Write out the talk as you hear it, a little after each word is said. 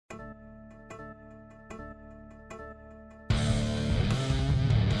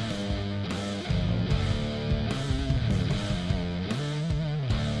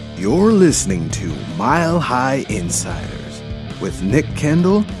You're listening to Mile High Insiders with Nick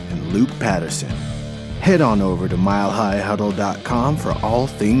Kendall and Luke Patterson. Head on over to milehighhuddle.com for all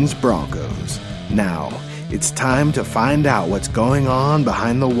things Broncos. Now, it's time to find out what's going on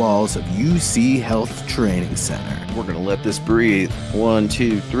behind the walls of UC Health Training Center. We're going to let this breathe. 1,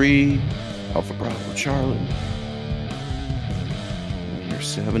 2, 3. Alpha Bravo Charlie. We're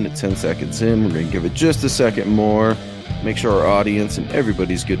 7 to 10 seconds in. We're going to give it just a second more. Make sure our audience and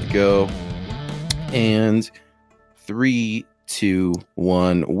everybody's good to go. And 3, 2,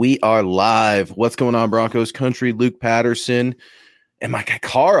 1. We are live. What's going on, Broncos country? Luke Patterson and my guy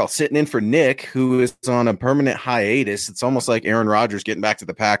Carl sitting in for Nick, who is on a permanent hiatus. It's almost like Aaron Rodgers getting back to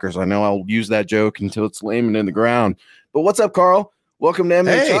the Packers. I know I'll use that joke until it's laying in the ground. But what's up, Carl? Welcome to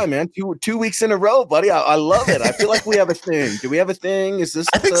MHI, man. Two weeks in a row, buddy. I love it. I feel like we have a thing. Do we have a thing? Is this?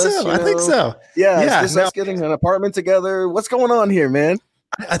 I think so. I think so. Yeah. Is this us getting an apartment together? What's going on here, man?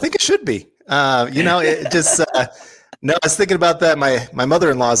 I think it should be. It just. No, I was thinking about that. My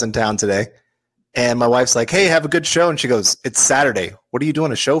mother-in-law's in town today, and my wife's like, "Hey, have a good show." And she goes, "It's Saturday. What are you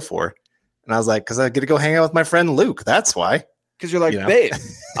doing a show for?" And I was like, "Because I get to go hang out with my friend Luke. That's why." Because you're like, babe,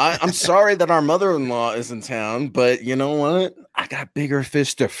 I'm sorry that our mother-in-law is in town, but you know what? I got bigger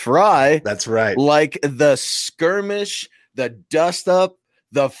fish to fry. That's right. Like the skirmish, the dust up,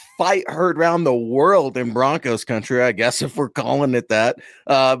 the fight heard around the world in Broncos country, I guess, if we're calling it that,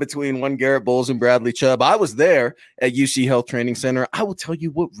 between one Garrett Bowles and Bradley Chubb. I was there at UC Health Training Center. I will tell you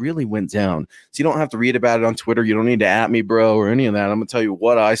what really went down. So you don't have to read about it on Twitter. You don't need to at me, bro, or any of that. I'm going to tell you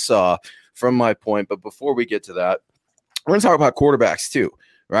what I saw from my point. But before we get to that, we're going to talk about quarterbacks too,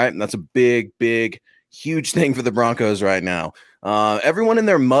 right? And that's a big, huge thing for the Broncos right now. Everyone and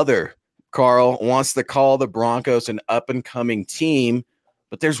their mother, Carl, wants to call the Broncos an up-and-coming team,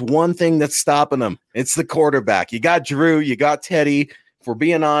 but there's one thing that's stopping them. It's the quarterback. You got Drew, you got Teddy. If we're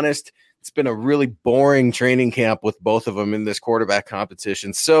being honest, it's been a really boring training camp with both of them in this quarterback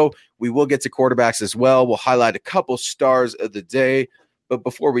competition. So we will get to quarterbacks as well. We'll highlight a couple stars of the day. But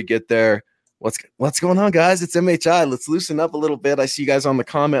before we get there, what's going on, guys? It's MHI. Let's loosen up a little bit. I see you guys on the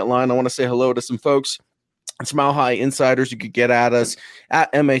comment line. I want to say hello to some folks. It's Mile High Insiders. You could get at us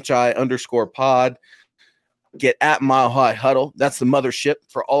at MHI_pod. Get at Mile High Huddle. That's the mothership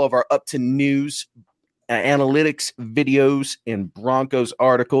for all of our up-to-news analytics, videos, and Broncos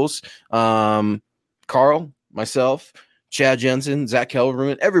articles. Carl, myself, Chad Jensen, Zach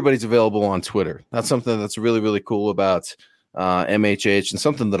Kelverman, everybody's available on Twitter. That's something that's really, really cool about MHH, and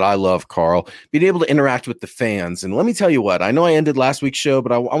something that I love, Carl, being able to interact with the fans. And let me tell you what, I know I ended last week's show,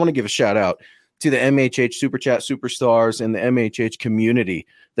 but I want to give a shout out to the MHH Super Chat Superstars and the MHH community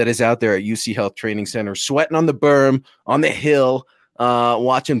that is out there at UC Health Training Center, sweating on the berm, on the hill,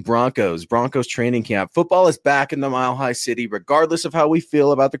 watching Broncos training camp. Football is back in the Mile High City, regardless of how we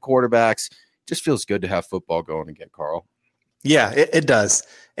feel about the quarterbacks. It just feels good to have football going again, Carl. Yeah, it does.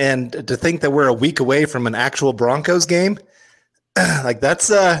 And to think that we're a week away from an actual Broncos game, like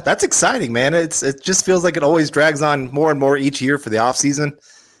that's exciting, man. It just feels like it always drags on more and more each year for the offseason.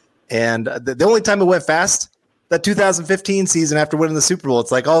 And the only time it went fast, that 2015 season after winning the Super Bowl,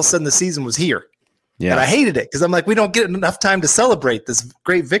 it's like all of a sudden the season was here. Yeah. And I hated it because I'm like, we don't get enough time to celebrate this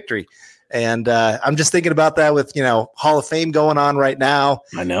great victory. And I'm just thinking about that with, Hall of Fame going on right now.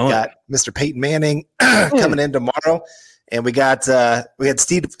 I know. We got Mr. Peyton Manning coming in tomorrow. And we had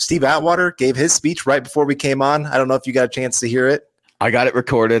Steve Atwater gave his speech right before we came on. I don't know if you got a chance to hear it. I got it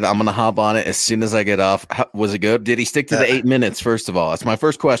recorded. I'm going to hop on it as soon as I get off. Was it good? Did he stick to the 8 minutes, first of all? That's my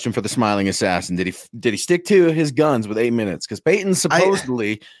first question for the smiling assassin. Did he stick to his guns with 8 minutes? Because Peyton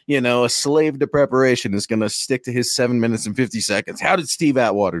supposedly, a slave to preparation, is going to stick to his 7 minutes and 50 seconds. How did Steve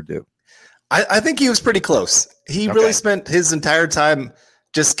Atwater do? I think he was pretty close. He really spent his entire time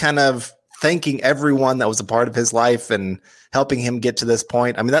just kind of thanking everyone that was a part of his life and helping him get to this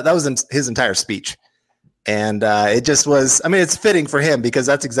point. I mean, that was his entire speech. And it just was, it's fitting for him because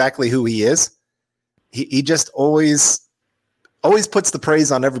that's exactly who he is. He just always puts the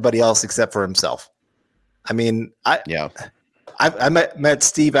praise on everybody else except for himself. I met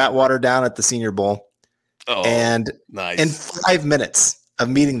Steve Atwater down at the Senior Bowl. Oh, and nice. In 5 minutes of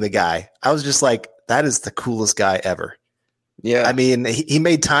meeting the guy, I was just like, that is the coolest guy ever. Yeah. He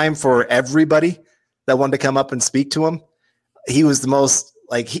made time for everybody that wanted to come up and speak to him. He was the most,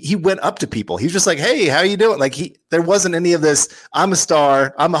 he went up to people. He was just like, hey, how you doing? There wasn't any of this, I'm a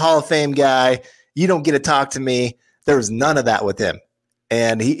star, I'm a Hall of Fame guy, you don't get to talk to me. There was none of that with him.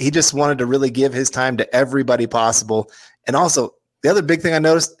 And he just wanted to really give his time to everybody possible. And also, the other big thing I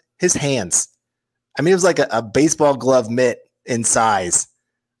noticed, his hands. It was like a baseball glove mitt in size.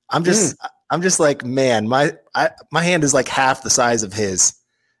 I'm just like, man, my hand is like half the size of his.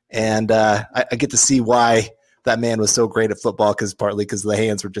 And I get to see why that man was so great at football, partly because the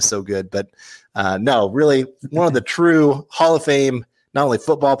hands were just so good. But no, really one of the true Hall of Fame, not only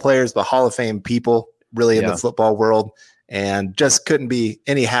football players, but Hall of Fame people really in the football world. And just couldn't be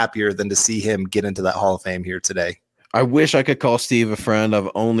any happier than to see him get into that Hall of Fame here today. I wish I could call Steve a friend. I've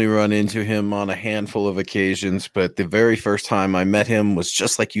only run into him on a handful of occasions, but the very first time I met him was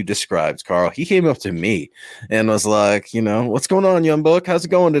just like you described, Carl. He came up to me and was like, what's going on, young buck? How's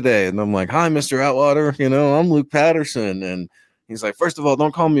it going today? And I'm like, hi, Mr. Atwater. I'm Luke Patterson. And he's like, first of all,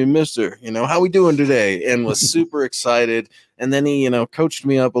 don't call me Mr. How we doing today? And was super excited. And then he, coached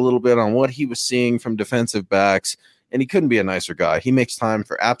me up a little bit on what he was seeing from defensive backs. And he couldn't be a nicer guy. He makes time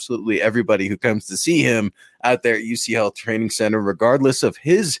for absolutely everybody who comes to see him out there at UC Health Training Center, regardless of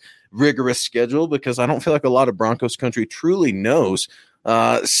his rigorous schedule, because I don't feel like a lot of Broncos country truly knows.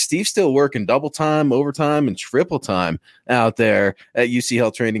 Steve's still working double time, overtime, and triple time out there at UC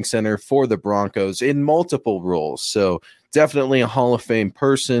Health Training Center for the Broncos in multiple roles. So definitely a Hall of Fame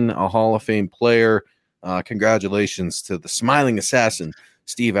person, a Hall of Fame player. Congratulations to the smiling assassin,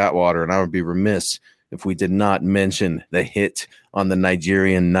 Steve Atwater. And I would be remiss if we did not mention the hit on the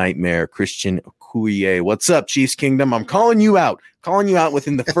Nigerian nightmare, Christian Okoye. What's up, Chiefs Kingdom? I'm calling you out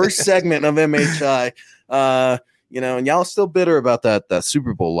within the first segment of MHI. And y'all still bitter about that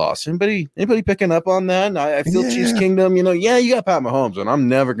Super Bowl loss. Anybody picking up on that? I feel Chiefs Kingdom, you got Pat Mahomes, and I'm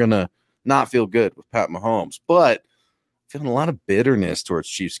never going to not feel good with Pat Mahomes. But feeling a lot of bitterness towards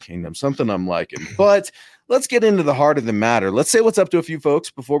Chiefs Kingdom, something I'm liking. But let's get into the heart of the matter. Let's say what's up to a few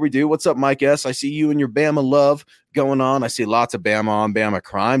folks before we do. What's up, Mike S? I see you and your Bama love going on. I see lots of Bama on Bama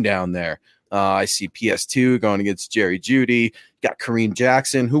crime down there. I see PS2 going against Jerry Jeudy. Got Kareem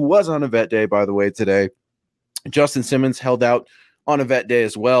Jackson, who was on a vet day, by the way, today. Justin Simmons held out on a vet day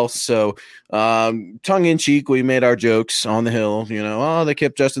as well. So tongue-in-cheek, we made our jokes on the hill. They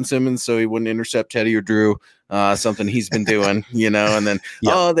kept Justin Simmons so he wouldn't intercept Teddy or Drew. Something he's been doing, and then,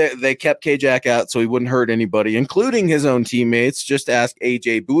 they kept K-Jack out so he wouldn't hurt anybody, including his own teammates. Just ask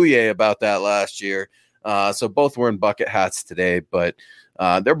AJ Bouye about that last year. So both were in bucket hats today, but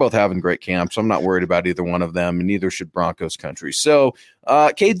they're both having great camps. So I'm not worried about either one of them, and neither should Broncos country. So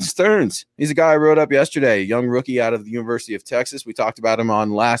Caden Stearns, he's a guy I wrote up yesterday, a young rookie out of the University of Texas. We talked about him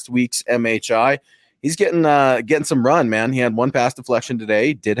on last week's MHI. He's getting some run, man. He had one pass deflection today.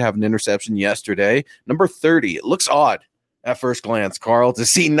 He did have an interception yesterday. Number 30. It looks odd at first glance, Carl, to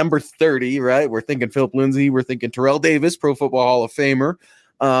see number 30, right? We're thinking Philip Lindsay. We're thinking Terrell Davis, Pro Football Hall of Famer.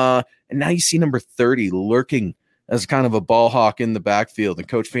 And now you see number 30 lurking as kind of a ball hawk in the backfield. And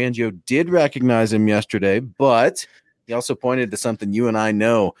Coach Fangio did recognize him yesterday, but he also pointed to something you and I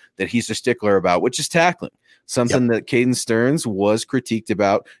know that he's a stickler about, which is tackling. Something that Caden Stearns was critiqued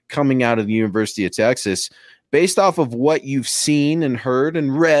about coming out of the University of Texas. Based off of what you've seen and heard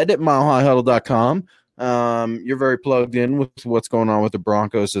and read at milehighhuddle.com, you're very plugged in with what's going on with the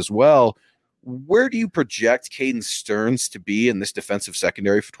Broncos as well. Where do you project Caden Stearns to be in this defensive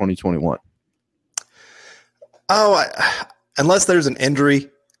secondary for 2021? Unless there's an injury,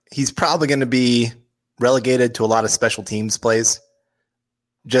 he's probably going to be relegated to a lot of special teams plays.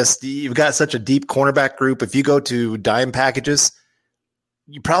 Just you've got such a deep cornerback group. If you go to dime packages,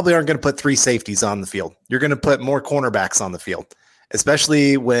 you probably aren't going to put three safeties on the field. You're going to put more cornerbacks on the field,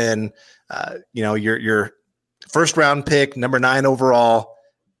 especially when your first round pick, number 9 overall,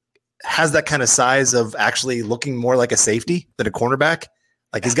 has that kind of size of actually looking more like a safety than a cornerback.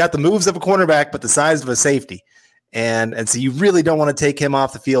 Like he's got the moves of a cornerback, but the size of a safety. And so you really don't want to take him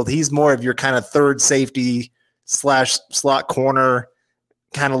off the field. He's more of your kind of third safety / slot corner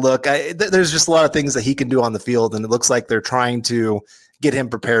kind of look. There's just a lot of things that he can do on the field, and it looks like they're trying to get him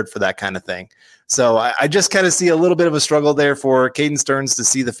prepared for that kind of thing. So I just kind of see a little bit of a struggle there for Caden Stearns to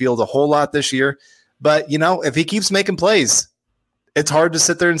see the field a whole lot this year. But, if he keeps making plays, it's hard to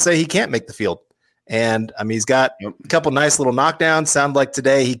sit there and say he can't make the field. And, he's got a couple nice little knockdowns. Sound like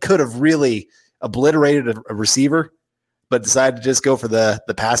today he could have really obliterated a receiver, but decided to just go for the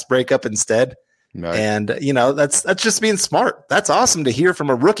pass breakup instead. Right. And, that's just being smart. That's awesome to hear from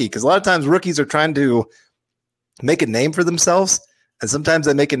a rookie, because a lot of times rookies are trying to make a name for themselves, and sometimes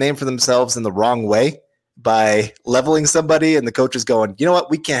they make a name for themselves in the wrong way by leveling somebody, and the coach is going, you know what,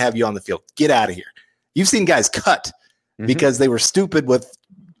 we can't have you on the field. Get out of here. You've seen guys cut because they were stupid with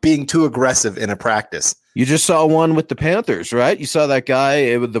being too aggressive in a practice. You just saw one with the Panthers, right? You saw that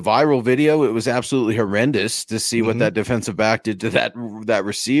guy with the viral video. It was absolutely horrendous to see what that defensive back did to that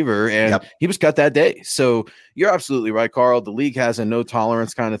receiver, and he was cut that day. So you're absolutely right, Carl. The league has a no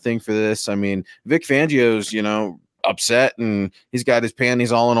tolerance kind of thing for this. Vic Fangio's, upset, and he's got his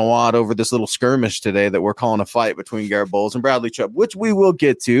panties all in a wad over this little skirmish today that we're calling a fight between Garrett Bowles and Bradley Chubb, which we will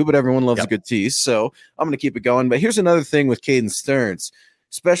get to, but everyone loves a good tease, so I'm going to keep it going. But here's another thing with Caden Stearns.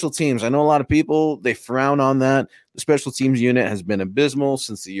 Special teams. I know a lot of people, they frown on that. The special teams unit has been abysmal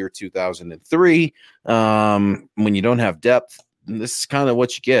since the year 2003. When you don't have depth, this is kind of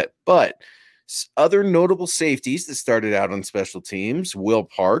what you get. But other notable safeties that started out on special teams, Will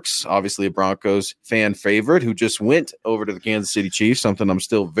Parks, obviously a Broncos fan favorite, who just went over to the Kansas City Chiefs, something I'm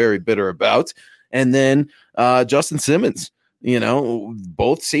still very bitter about. And then Justin Simmons.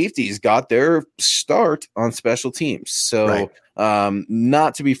 Both safeties got their start on special teams. So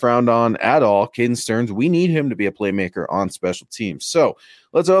not to be frowned on at all. Caden Stearns, we need him to be a playmaker on special teams. So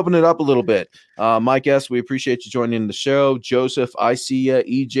let's open it up a little bit. Mike S., we appreciate you joining the show. Joseph, I see you.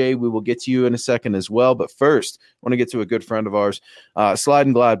 EJ, we will get to you in a second as well. But first, I want to get to a good friend of ours, Slide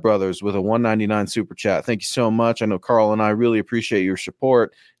and Glide Brothers, with a $1.99 super chat. Thank you so much. I know Carl and I really appreciate your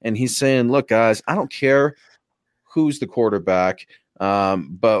support. And he's saying, look, guys, I don't care who's the quarterback,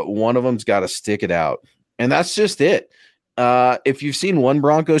 but one of them's got to stick it out. And that's just it. If you've seen one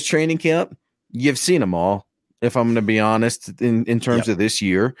Broncos training camp, you've seen them all, if I'm going to be honest, in terms of this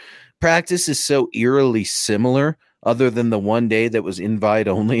year. Practice is so eerily similar, other than the one day that was invite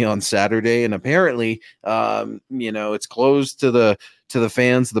only on Saturday. And apparently, it's closed to the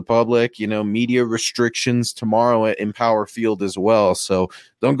fans, the public, media restrictions tomorrow at Empower Field as well. So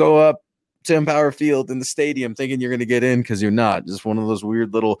don't go up to Empower Field in the stadium thinking you're going to get in, because you're not. Just one of those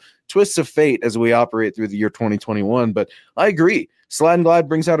weird little twists of fate as we operate through the year 2021. But I agree. Slide and Glide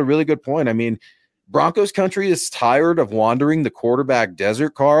brings out a really good point. I mean, Broncos country is tired of wandering the quarterback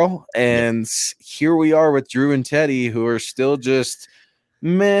desert, Carl. And here we are with Drew and Teddy, who are still just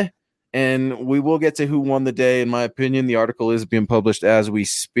meh. And we will get to who won the day. In my opinion, the article is being published as we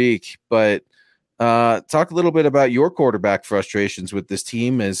speak. But talk a little bit about your quarterback frustrations with this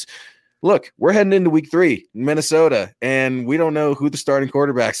team. Look, we're heading into week 3 in Minnesota, and we don't know who the starting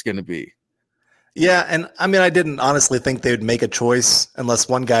quarterback's going to be. Yeah, and I mean, I didn't honestly think they would make a choice unless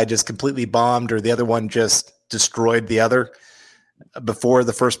one guy just completely bombed or the other one just destroyed the other before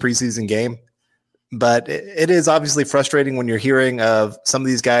the first preseason game. But it is obviously frustrating when you're hearing of some of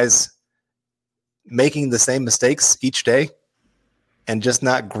these guys making the same mistakes each day and just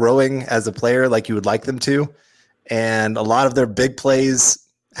not growing as a player like you would like them to. And a lot of their big plays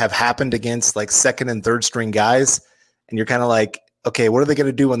have happened against like second and third string guys. And you're kind of like, okay, what are they going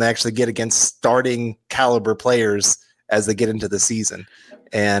to do when they actually get against starting caliber players as they get into the season?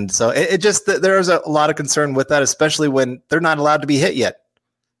 And so it just, there's a lot of concern with that, especially when they're not allowed to be hit yet.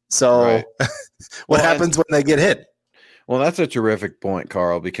 So what happens when they get hit? Well, that's a terrific point,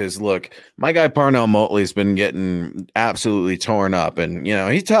 Carl, because look, my guy Parnell Motley's been getting absolutely torn up, and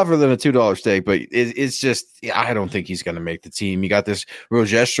he's tougher than a $2 steak, but it's just, I don't think he's going to make the team. You got this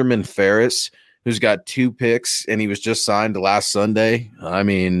Rogesterman Ferris, who's got 2 picks, and he was just signed last Sunday. I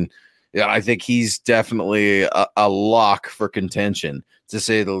mean, I think he's definitely a lock for contention, to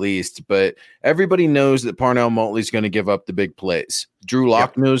say the least. But everybody knows that Parnell Motley's going to give up the big plays. Drew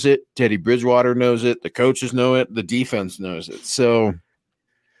Lock knows it. Teddy Bridgewater knows it. The coaches know it. The defense knows it. So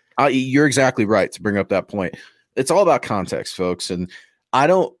you're exactly right to bring up that point. It's all about context, folks. And I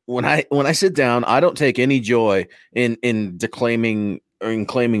don't, when I sit down, I don't take any joy in declaiming or in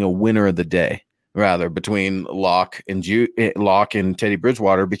claiming a winner of the day, rather, between Locke and Teddy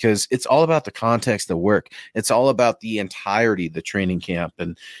Bridgewater, because it's all about the context of work. It's all about the entirety of the training camp.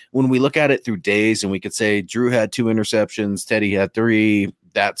 And when we look at it through days, and we could say Drew had 2 interceptions, Teddy had 3,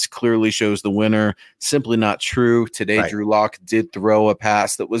 that clearly shows the winner. Simply not true. Today, Drew Lock did throw a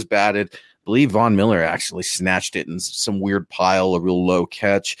pass that was batted. I believe Von Miller actually snatched it in some weird pile, a real low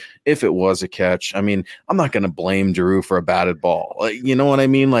catch, if it was a catch. I mean, I'm not going to blame Drew for a batted ball. You know what I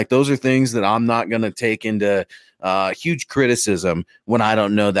mean? Like, those are things that I'm not going to take into huge criticism when I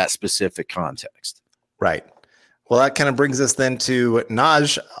don't know that specific context. Right. Well, that kind of brings us then to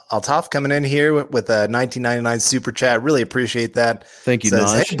Naj Altaf coming in here with a $19.99 super chat. Really appreciate that. Thank you,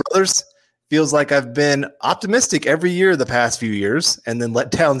 Naj. Hey, brothers. Feels like I've been optimistic every year the past few years and then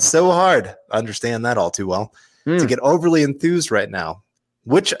let down so hard. I understand that all too well. To get overly enthused right now.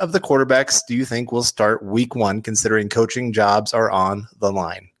 Which of the quarterbacks do you think will start week 1, considering coaching jobs are on the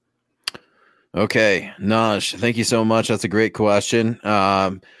line? Okay, Naj, thank you so much. That's a great question.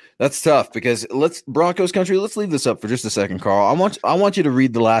 That's tough, because Broncos country, let's leave this up for just a second, Carl. I want you to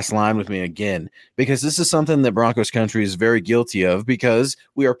read the last line with me again, because this is something that Broncos country is very guilty of, because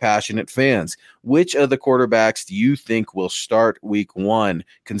we are passionate fans. Which of the quarterbacks do you think will start week 1,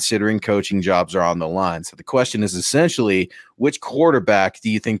 considering coaching jobs are on the line? So the question is essentially, which quarterback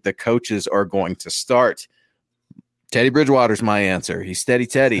do you think the coaches are going to start? Teddy Bridgewater's my answer. He's steady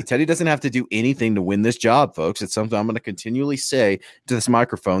Teddy. Teddy doesn't have to do anything to win this job, folks. It's something I'm going to continually say to this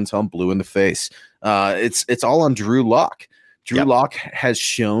microphone until I'm blue in the face. It's all on Drew Lock. Drew Lock has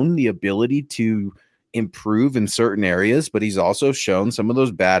shown the ability to improve in certain areas, but he's also shown some of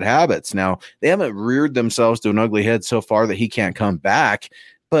those bad habits. Now, they haven't reared themselves to an ugly head so far that he can't come back,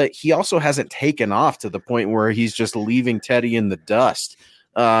 but he also hasn't taken off to the point where he's just leaving Teddy in the dust.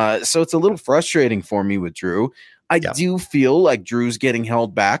 So it's a little frustrating for me with Drew. I do feel like Drew's getting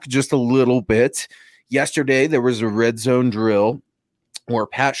held back just a little bit. Yesterday, there was a red zone drill where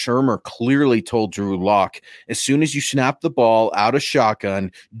Pat Shurmur clearly told Drew Lock, as soon as you snap the ball out of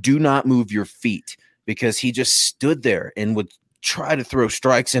shotgun, do not move your feet, because he just stood there and would try to throw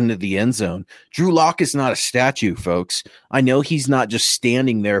strikes into the end zone. Drew Lock is not a statue, folks. I know he's not just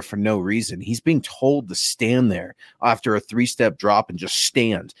standing there for no reason. He's being told to stand there after a 3-step drop and just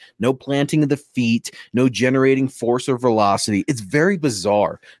stand. No planting of the feet, no generating force or velocity. It's very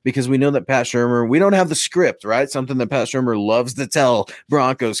bizarre because we know that Pat Shurmur, we don't have the script, right? Something that Pat Shurmur loves to tell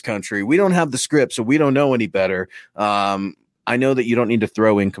Broncos country. We don't have the script, so we don't know any better. I know that you don't need to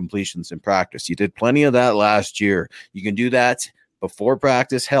throw incompletions in practice. You did plenty of that last year. You can do that before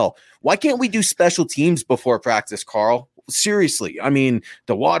practice. Hell, why can't we do special teams before practice, Carl? Seriously. I mean,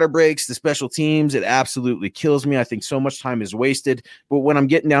 the water breaks, the special teams, it absolutely kills me. I think so much time is wasted. But when I'm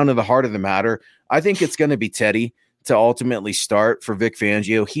getting down to the heart of the matter, I think it's going to be Teddy to ultimately start for Vic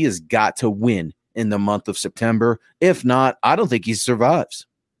Fangio. He has got to win in the month of September. If not, I don't think he survives.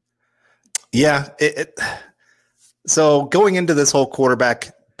 Yeah, so going into this whole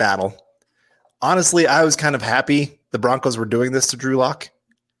quarterback battle, honestly, I was kind of happy the Broncos were doing this to Drew Lock.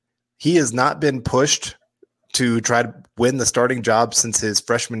 He has not been pushed to try to win the starting job since his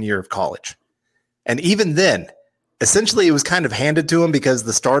freshman year of college. And even then, essentially it was kind of handed to him because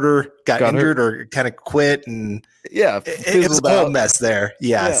the starter got injured or kind of quit. And it was a whole mess there.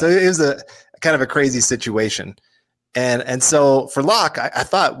 Yeah. So it was a kind of a crazy situation. And so for Lock, I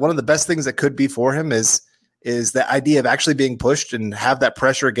thought one of the best things that could be for him is the idea of actually being pushed and have that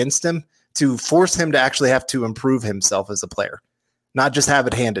pressure against him to force him to actually have to improve himself as a player, not just have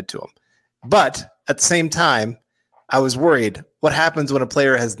it handed to him. But at the same time, I was worried what happens when a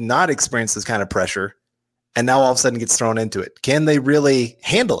player has not experienced this kind of pressure and now all of a sudden gets thrown into it. Can they really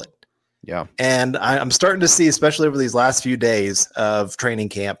handle it? Yeah. And I'm starting to see, especially over these last few days of training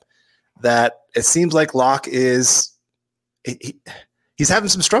camp, that it seems like Locke he's having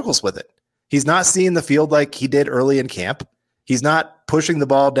some struggles with it. He's not seeing the field like he did early in camp. He's not pushing the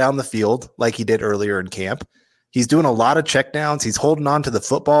ball down the field like he did earlier in camp. He's doing a lot of checkdowns. He's holding on to the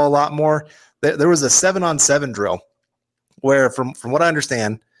football a lot more. There was a 7-on-7 drill where, from what I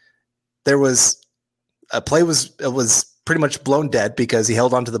understand, there was a play was pretty much blown dead because he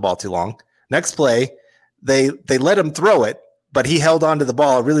held on to the ball too long. Next play, they let him throw it, but he held on to the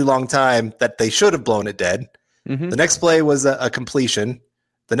ball a really long time that they should have blown it dead. Mm-hmm. The next play was a completion.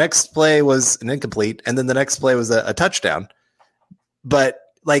 The next play was an incomplete, and then the next play was a touchdown. But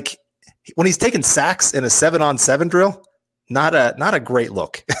like when he's taking sacks in a 7-on-7 drill, not a great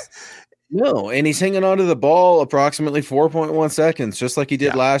look. No, and he's hanging onto the ball approximately 4.1 seconds, just like he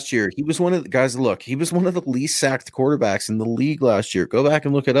did last year. He was one of the guys. Look, he was one of the least sacked quarterbacks in the league last year. Go back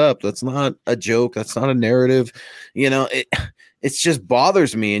and look it up. That's not a joke. That's not a narrative. You know, it just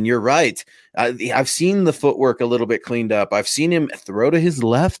bothers me. And you're right. I've seen the footwork a little bit cleaned up. I've seen him throw to his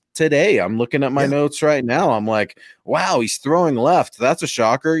left today. I'm looking at my notes right now. I'm like, wow, he's throwing left. That's a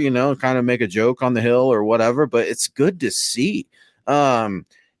shocker, you know, kind of make a joke on the hill or whatever, but it's good to see.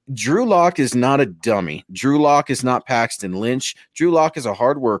 Drew Lock is not a dummy. Drew Lock is not Paxton Lynch. Drew Lock is a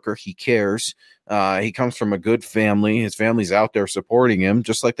hard worker. He cares. He comes from a good family. His family's out there supporting him,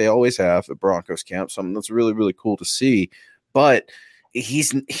 just like they always have at Broncos camp. Something that's really, really cool to see. But he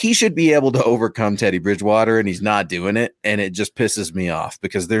should be able to overcome Teddy Bridgewater, and he's not doing it. And it just pisses me off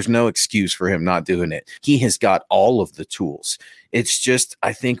because there's no excuse for him not doing it. He has got all of the tools. It's just,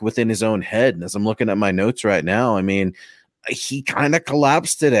 I think, within his own head. And as I'm looking at my notes right now, I mean, he kind of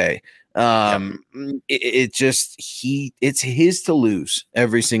collapsed today. It's his to lose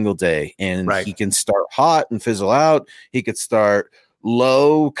every single day. And he can start hot and fizzle out. He could start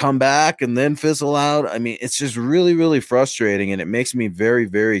low, come back, and then fizzle out. I mean, it's just really, really frustrating. And it makes me very,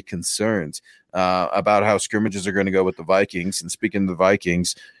 very concerned about how scrimmages are going to go with the Vikings. And speaking of the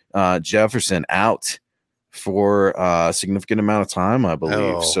Vikings, Jefferson out for a significant amount of time, I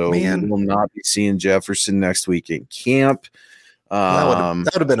believe. We will not be seeing Jefferson next week in camp. That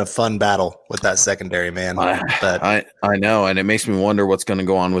would have been a fun battle with that secondary, man. I know, and it makes me wonder what's going to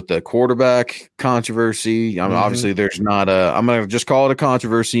go on with the quarterback controversy. Obviously, there's not a. I'm going to just call it a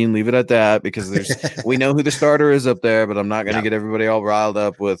controversy and leave it at that because we know who the starter is up there, but I'm not going to get everybody all riled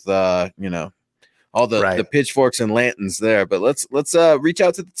up with all the pitchforks and lanterns there. But let's reach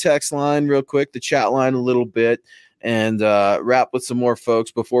out to the text line real quick, the chat line a little bit, and wrap with some more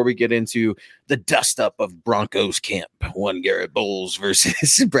folks before we get into the dust up of Broncos camp. One Garrett Bowles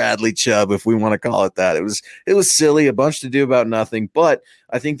versus Bradley Chubb, if we want to call it that. It was silly, a bunch to do about nothing, but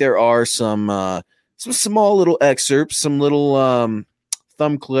I think there are some small little excerpts, some little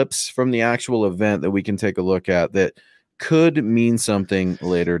thumb clips from the actual event that we can take a look at that could mean something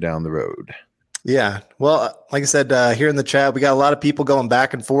later down the road. Yeah. Well, like I said, here in the chat, we got a lot of people going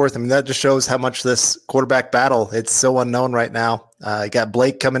back and forth. I mean, that just shows how much this quarterback battle, it's so unknown right now. You got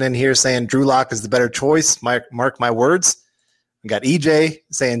Blake coming in here saying Drew Lock is the better choice. Mark my words. We got EJ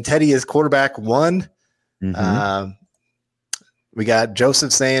saying Teddy is quarterback one. We got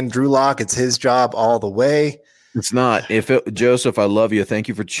Joseph saying Drew Lock, it's his job all the way. It's not. Joseph, I love you. Thank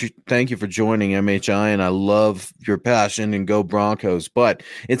you for joining MHI, and I love your passion and go Broncos. But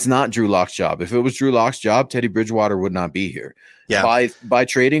it's not Drew Lock's job. If it was Drew Lock's job, Teddy Bridgewater would not be here. Yeah. By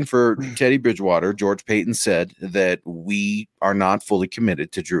trading for Teddy Bridgewater, George Payton said that we are not fully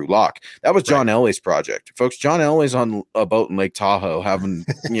committed to Drew Lock. That was John Elway's project, folks. John Elway's on a boat in Lake Tahoe having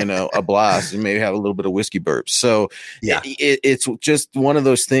a blast and maybe have a little bit of whiskey burps. So it's just one of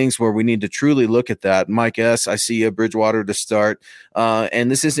those things where we need to truly look at that. Mike S., I see a Bridgewater to start,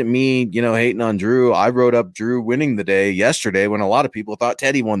 and this isn't me, hating on Drew. I wrote up Drew winning the day yesterday when a lot of people thought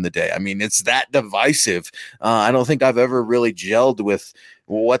Teddy won the day. I mean, it's that divisive. I don't think I've ever really gelled with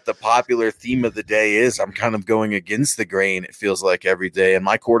what the popular theme of the day is. I'm kind of going against the grain, it feels like, every day. And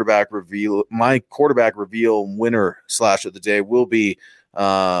my quarterback reveal winner / of the day will be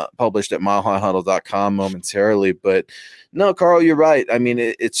published at milehighhuddle.com momentarily. But no, Carl, you're right. I mean,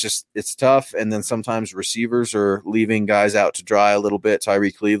 it's tough. And then sometimes receivers are leaving guys out to dry a little bit.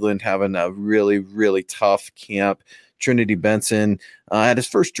 Tyree Cleveland having a really, really tough camp. Trinity Benson had his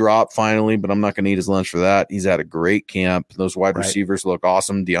first drop finally, but I'm not going to eat his lunch for that. He's had a great camp. Those wide receivers look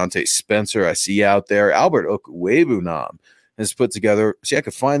awesome. Deontay Spencer, I see out there. Albert Okwuegbunam has put together. See, I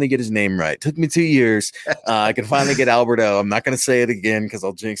could finally get his name right. Took me 2 years. I could finally get Alberto. I'm not going to say it again because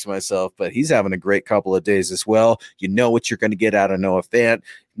I'll jinx myself, but he's having a great couple of days as well. You know what you're going to get out of Noah Fant.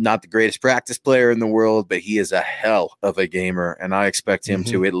 Not the greatest practice player in the world, but he is a hell of a gamer, and I expect him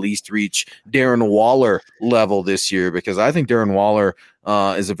to at least reach Darren Waller level this year, because I think Darren Waller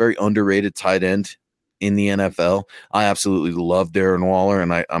is a very underrated tight end in the NFL. I absolutely love Darren Waller,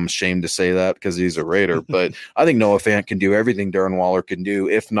 and I'm ashamed to say that because he's a Raider, but I think Noah Fant can do everything Darren Waller can do,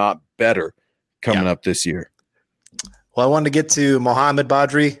 if not better, coming up this year. Well, I wanted to get to Mohammed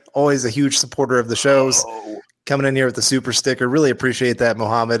Badri, always a huge supporter of the shows. Coming in here with the super sticker. Really appreciate that,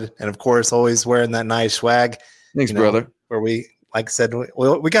 Mohammed. And of course, always wearing that nice swag. Thanks, brother. Where we, like I said,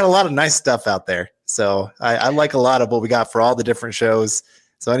 we got a lot of nice stuff out there. So I like a lot of what we got for all the different shows.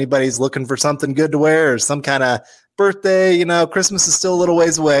 So anybody's looking for something good to wear or some kind of birthday, Christmas is still a little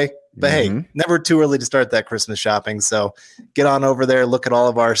ways away. But hey, never too early to start that Christmas shopping. So get on over there, look at all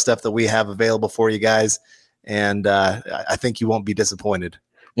of our stuff that we have available for you guys. And I think you won't be disappointed.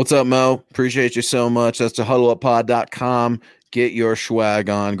 What's up, Mo? Appreciate you so much. That's to huddleuppod.com. Get your swag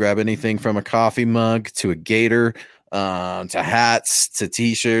on. Grab anything from a coffee mug to a gator, to hats, to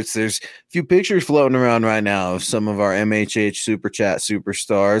t-shirts. There's a few pictures floating around right now of some of our MHH Super Chat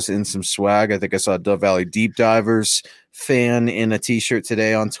superstars in some swag. I think I saw Dove Valley Deep Divers fan in a t-shirt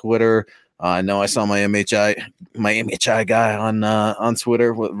today on Twitter. I know I saw my MHI guy on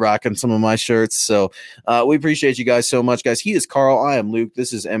Twitter rocking some of my shirts. So we appreciate you guys so much, guys. He is Carl. I am Luke.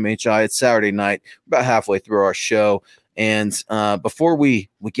 This is MHI. It's Saturday night. We're about halfway through our show. And before we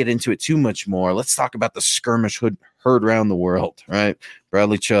get into it too much more, let's talk about the skirmish heard around the world, right?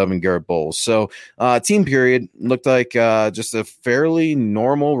 Bradley Chubb and Garrett Bowles. So team period looked like just a fairly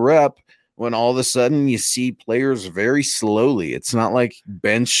normal rep when all of a sudden you see players very slowly. It's not like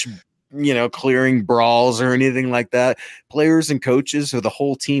bench clearing brawls or anything like that. Players and coaches or the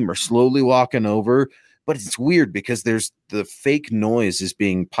whole team are slowly walking over, but it's weird because there's the fake noise is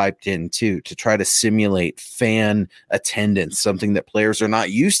being piped in too to try to simulate fan attendance, something that players are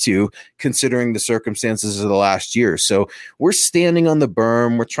not used to considering the circumstances of the last year. So we're standing on the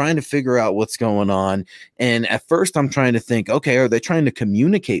berm. We're trying to figure out what's going on. And at first I'm trying to think, okay, are they trying to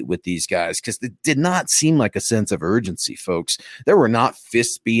communicate with these guys? Because it did not seem like a sense of urgency, folks. There were not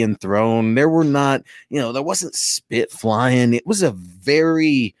fists being thrown. There were not, there wasn't spit flying. It was a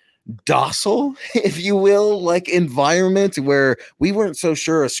very docile, if you will, like environment where we weren't so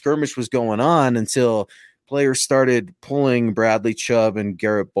sure a skirmish was going on until players started pulling Bradley Chubb and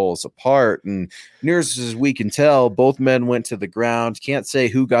Garrett Bowles apart. And near as we can tell, both men went to the ground. Can't say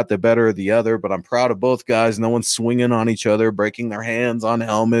who got the better of the other, but I'm proud of both guys. No one's swinging on each other, breaking their hands on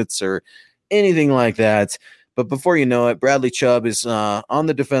helmets or anything like that. But before you know it, Bradley Chubb is on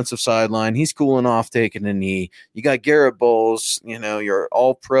the defensive sideline. He's cooling off, taking a knee. You got Garrett Bowles, your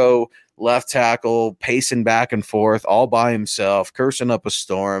all-pro left tackle, pacing back and forth all by himself, cursing up a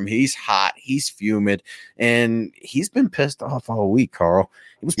storm. He's hot. He's fuming. And he's been pissed off all week, Carl.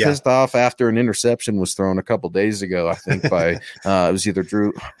 He was pissed off after an interception was thrown a couple days ago, I think, by it was either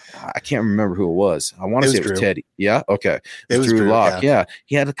Drew. I can't remember who it was. I want to say it was Teddy. Yeah? Okay. It was Drew Lock. Yeah.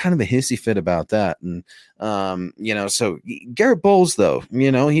 He had a kind of a hissy fit about that. And, so Garrett Bowles, though,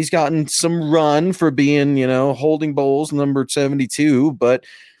 he's gotten some run for being, holding Bowles number 72, but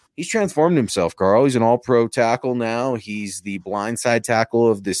he's transformed himself, Carl. He's an all-pro tackle now. He's the blindside tackle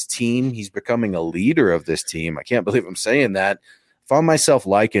of this team. He's becoming a leader of this team. I can't believe I'm saying that. I found myself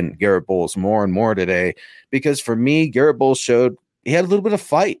liking Garrett Bowles more and more today because for me, Garrett Bowles showed he had a little bit of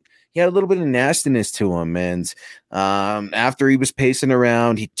fight. He had a little bit of nastiness to him. And after he was pacing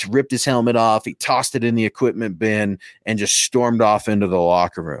around, he ripped his helmet off. He tossed it in the equipment bin and just stormed off into the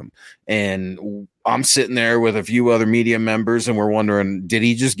locker room. And I'm sitting there with a few other media members and we're wondering, did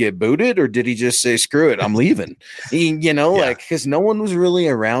he just get booted or did he just say, screw it, I'm leaving? Because no one was really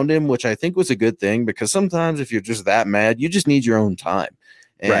around him, which I think was a good thing because sometimes if you're just that mad, you just need your own time.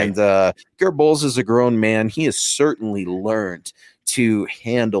 And Garrett Bowles is a grown man. He has certainly learned to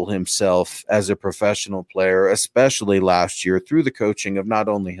handle himself as a professional player, especially last year through the coaching of not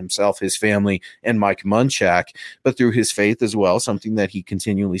only himself, his family, and Mike Munchak, but through his faith as well, something that he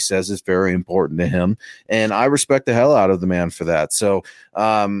continually says is very important to him. And I respect the hell out of the man for that. So,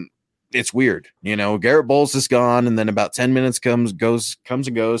 it's weird, Garrett Bowles is gone, and then about 10 minutes comes and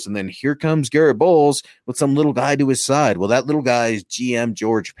goes, and then here comes Garrett Bowles with some little guy to his side. Well, that little guy is GM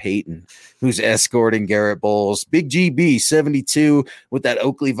George Payton, who's escorting Garrett Bowles. Big GB 72 with that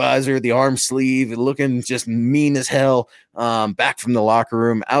Oakley visor, the arm sleeve, looking just mean as hell. Back from the locker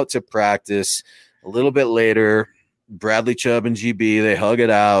room, out to practice. A little bit later, Bradley Chubb and GB, they hug it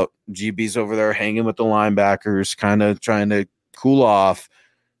out. GB's over there hanging with the linebackers, kind of trying to cool off.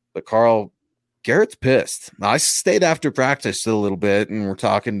 But Carl, Garrett's pissed. I stayed after practice a little bit and we're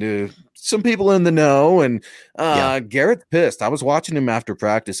talking to some people in the know and Garrett's pissed. I was watching him after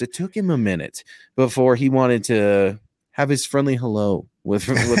practice. It took him a minute before he wanted to have his friendly hello with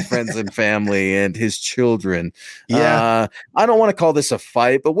friends and family and his children. I don't want to call this a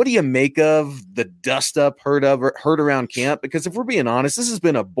fight, but what do you make of the dust up heard around camp? Because if we're being honest, this has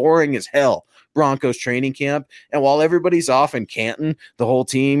been a boring as hell Broncos training camp. And while everybody's off in Canton, the whole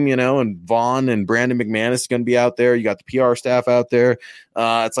team, and Vaughn and Brandon McManus is going to be out there. You got the PR staff out there.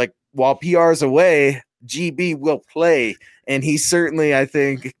 It's like while PR is away, GB will play. And he certainly, I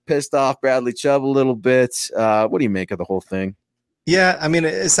think, pissed off Bradley Chubb a little bit. What do you make of the whole thing? Yeah, I mean,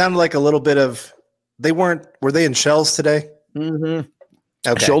 it sounded like a little bit of were they in shells today? Mm-hmm.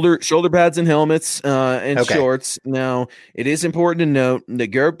 Okay. Shoulder pads and helmets and shorts. Now, it is important to note that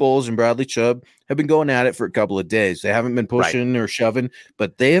Garrett Bowles and Bradley Chubb have been going at it for a couple of days. They haven't been pushing or shoving,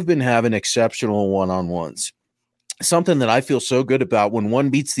 but they have been having exceptional one-on-ones. Something that I feel so good about when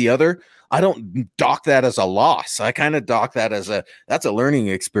one beats the other, I don't dock that as a loss. I kind of dock that as that's a learning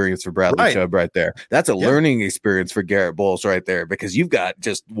experience for Bradley Chubb right there. That's a learning experience for Garrett Bowles right there because you've got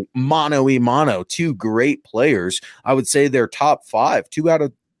just mano-a-mano, two great players. I would say they're top five, 2 out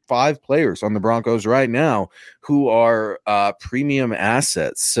of 5 players on the Broncos right now who are premium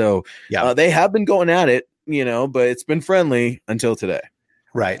assets. So they have been going at it, but it's been friendly until today.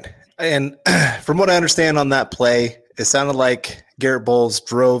 Right. And from what I understand on that play, it sounded like Garrett Bowles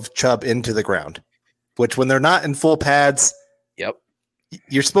drove Chubb into the ground, which when they're not in full pads,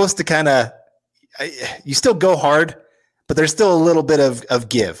 you're supposed to kind of, you still go hard, but there's still a little bit of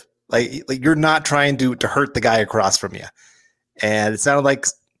give. Like you're not trying to hurt the guy across from you. And it sounded like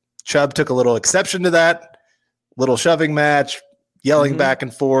Chubb took a little exception to that, little shoving match, yelling back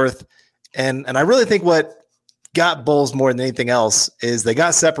and forth. And I really think what got Bowles more than anything else is they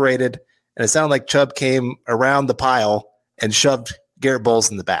got separated, and it sounded like Chubb came around the pile and shoved Garrett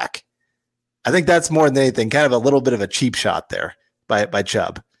Bowles in the back. I think that's more than anything, kind of a little bit of a cheap shot there by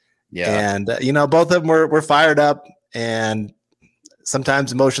Chubb. Yeah. And, both of them were fired up, and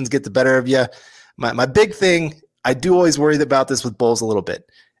sometimes emotions get the better of you. My big thing, I do always worry about this with Bowles a little bit,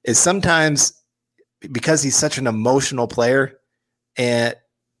 is sometimes because he's such an emotional player, and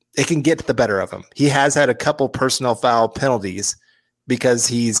it can get the better of him. He has had a couple personnel foul penalties because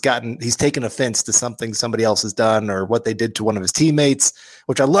he's taken offense to something somebody else has done or what they did to one of his teammates,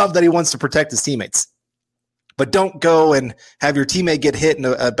 which I love that he wants to protect his teammates. But don't go and have your teammate get hit in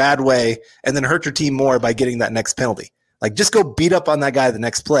a bad way and then hurt your team more by getting that next penalty. Like, just go beat up on that guy the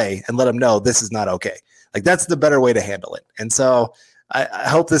next play and let him know this is not okay. Like, that's the better way to handle it. And so I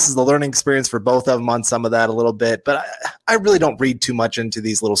hope this is the learning experience for both of them on some of that a little bit. But I really don't read too much into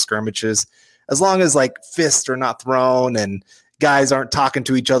these little skirmishes. As long as, like, fists are not thrown and guys aren't talking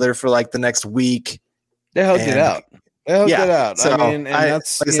to each other for, like, the next week. They hugged it out. So, I mean, and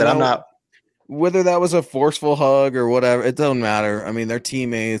that's, like I said, I'm not. Whether that was a forceful hug or whatever, it doesn't matter. I mean, they're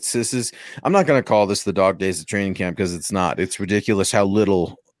teammates. I'm not going to call this the dog days of training camp because it's not. It's ridiculous how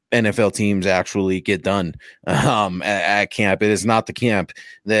little NFL teams actually get done at camp. It is not the camp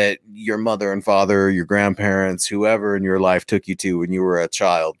that your mother and father, your grandparents, whoever in your life took you to when you were a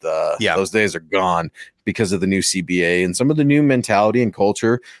child. Those days are gone because of the new CBA and some of the new mentality and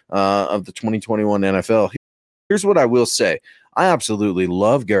culture of the 2021 NFL. Here's what I will say. I absolutely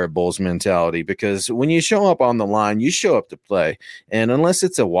love Garrett Bowles' mentality because when you show up on the line, you show up to play. And unless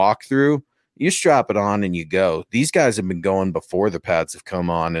it's a walkthrough, you strap it on and you go. These guys have been going before the pads have come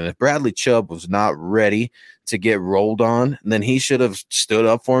on. And if Bradley Chubb was not ready to get rolled on, then he should have stood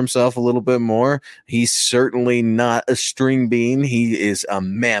up for himself a little bit more. He's certainly not a string bean. He is a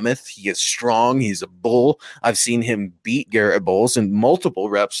mammoth. He is strong. He's a bull. I've seen him beat Garrett Bowles in multiple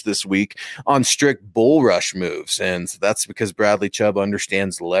reps this week on strict bull rush moves. And that's because Bradley Chubb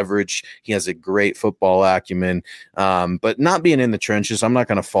understands leverage. He has a great football acumen. But not being in the trenches, I'm not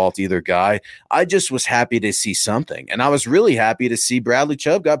going to fault either guy. I just was happy to see something. And I was really happy to see Bradley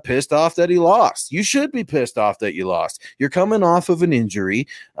Chubb got pissed off that he lost. You should be pissed off that you lost. You're coming off of an injury.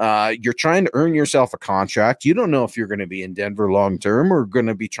 You're trying to earn yourself a contract. You don't know if you're going to be in Denver long term or going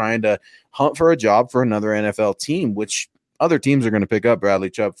to be trying to hunt for a job for another NFL team, which other teams are going to pick up Bradley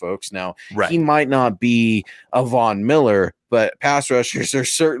Chubb, folks. Now, He might not be a Von Miller, but pass rushers are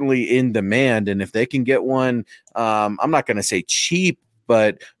certainly in demand. And if they can get one, I'm not going to say cheap,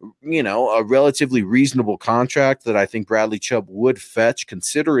 but, a relatively reasonable contract that I think Bradley Chubb would fetch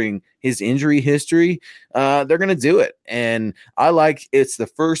considering his injury history, they're going to do it. And it's the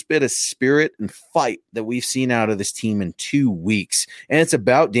first bit of spirit and fight that we've seen out of this team in 2 weeks. And it's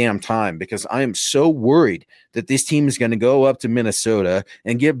about damn time because I am so worried that this team is going to go up to Minnesota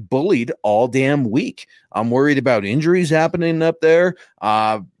and get bullied all damn week. I'm worried about injuries happening up there.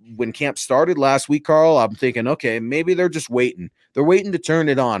 When camp started last week, Carl, I'm thinking, okay, maybe they're just waiting. They're waiting to turn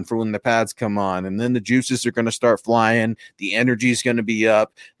it on for when the pads come on, and then the juices are going to start flying. The energy is going to be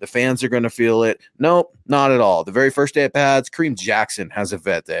up. The fans are going to feel it. Nope, not at all. The very first day of pads, Kareem Jackson has a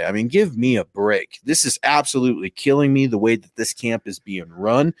vet day. I mean, give me a break. This is absolutely killing me the way that this camp is being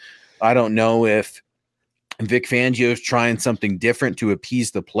run. I don't know if Vic Fangio is trying something different to appease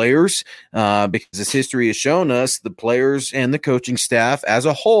the players because as history has shown us, the players and the coaching staff as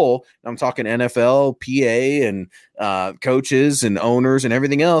a whole, I'm talking NFL, PA, and coaches and owners and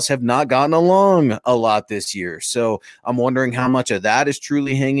everything else have not gotten along a lot this year. So I'm wondering how much of that is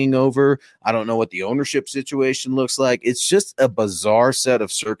truly hanging over. I don't know what the ownership situation looks like. It's just a bizarre set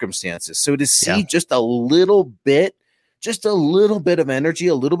of circumstances. So to see just a little bit of energy,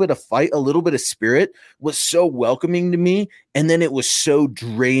 a little bit of fight, a little bit of spirit was so welcoming to me. And then it was so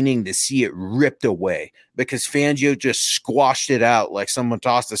draining to see it ripped away because Fangio just squashed it out like someone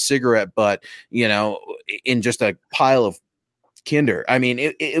tossed a cigarette butt, in just a pile of Kinder. I mean,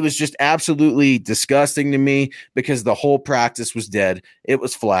 it was just absolutely disgusting to me because the whole practice was dead. It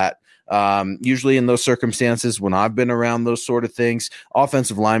was flat. Usually in those circumstances, when I've been around those sort of things,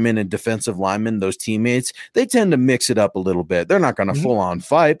 offensive linemen and defensive linemen, those teammates, they tend to mix it up a little bit. They're not going to full on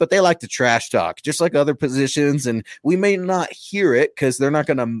fight, but they like to trash talk just like other positions. And we may not hear it because they're not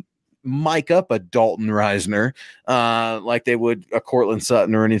going to mic up a Dalton Reisner like they would a Cortland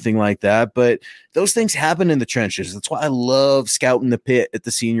Sutton or anything like that. But those things happen in the trenches. That's why I love scouting the pit at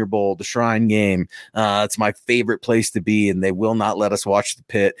the Senior Bowl, the Shrine Game. It's my favorite place to be, and they will not let us watch the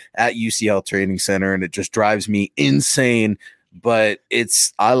pit at UCL Training Center, and it just drives me insane. But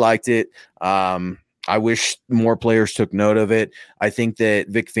I liked it. I wish more players took note of it. I think that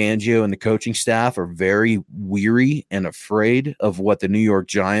Vic Fangio and the coaching staff are very weary and afraid of what the New York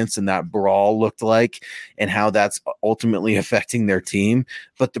Giants and that brawl looked like and how that's ultimately affecting their team.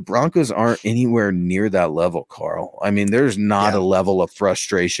 But the Broncos aren't anywhere near that level, Carl. I mean, there's not a level of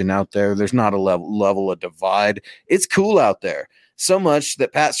frustration out there. There's not a level of divide. It's cool out there. So much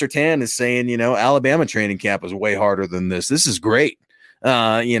that Pat Surtain is saying, Alabama training camp was way harder than this. This is great.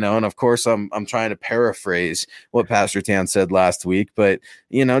 And of course I'm trying to paraphrase what Pat Surtain said last week, but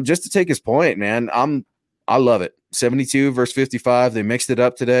just to take his point, man, I'm I love it. 72 versus 55. They mixed it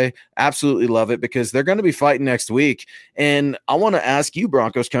up today. Absolutely love it because they're going to be fighting next week. And I want to ask you,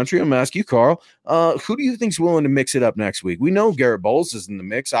 Broncos country, I'm going to ask you, Carl, who do you think's willing to mix it up next week? We know Garrett Bowles is in the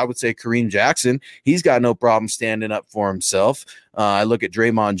mix. I would say Kareem Jackson. He's got no problem standing up for himself. I look at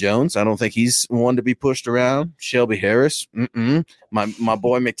Draymond Jones. I don't think he's one to be pushed around. Shelby Harris. My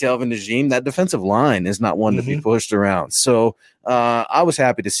boy McTelvin Najim. That defensive line is not one to be pushed around. So I was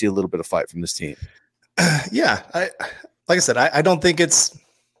happy to see a little bit of fight from this team. Yeah, like I said, I don't think it's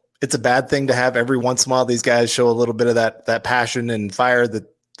a bad thing to have every once in a while these guys show a little bit of that passion and fire that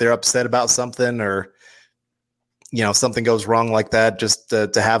they're upset about something or something goes wrong like that. Just to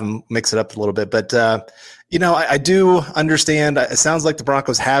have them mix it up a little bit, but I do understand. It sounds like the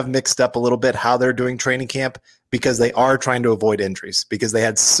Broncos have mixed up a little bit how they're doing training camp because they are trying to avoid injuries because they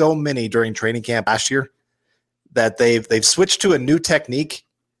had so many during training camp last year that they've switched to a new technique.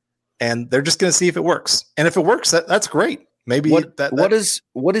 And they're just going to see if it works. And if it works, that's great. Maybe what is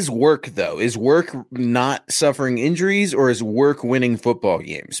work though? Is work not suffering injuries or is work winning football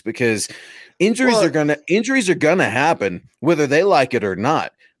games? Because injuries are gonna happen whether they like it or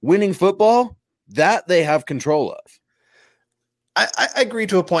not. Winning football, that they have control of. I agree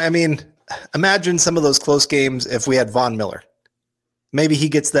to a point. I mean, imagine some of those close games if we had Von Miller. Maybe he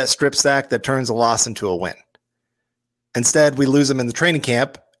gets that strip sack that turns a loss into a win. Instead, we lose him in the training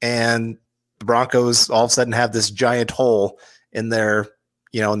camp. And the Broncos all of a sudden have this giant hole in their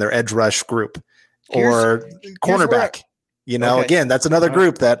edge rush group or cornerback. Again, that's another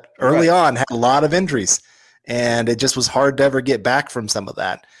group that early on had a lot of injuries, and it just was hard to ever get back from some of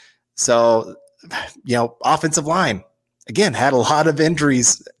that. So, offensive line again had a lot of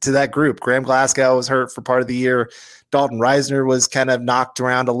injuries to that group. Graham Glasgow was hurt for part of the year. Dalton Reisner was kind of knocked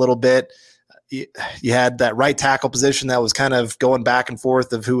around a little bit. You had that right tackle position that was kind of going back and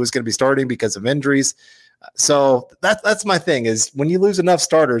forth of who was going to be starting because of injuries. So that's my thing is when you lose enough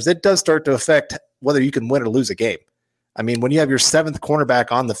starters, it does start to affect whether you can win or lose a game. I mean, when you have your seventh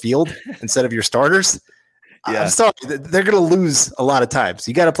cornerback on the field instead of your starters, I'm sorry, they're going to lose a lot of times.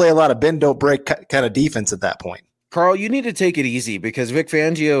 You got to play a lot of bend, don't break kind of defense at that point. Carl, you need to take it easy because Vic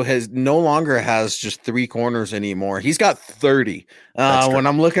Fangio no longer has just 3 corners anymore. He's got 30. When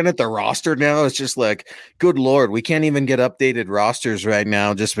I'm looking at the roster now, it's just like, good Lord, we can't even get updated rosters right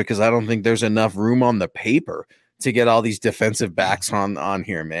now just because I don't think there's enough room on the paper to get all these defensive backs on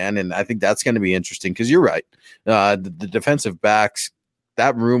here, man. And I think that's going to be interesting because you're right. The defensive backs,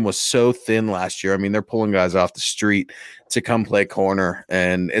 that room was so thin last year. I mean, they're pulling guys off the street to come play corner,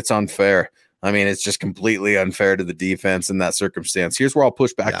 and it's unfair. I mean, it's just completely unfair to the defense in that circumstance. Here's where I'll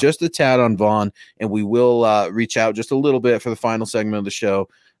push back just a tad on Vaughn, and we will reach out just a little bit for the final segment of the show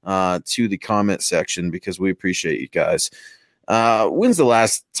to the comment section because we appreciate you guys. When's the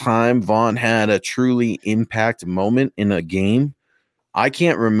last time Vaughn had a truly impact moment in a game? I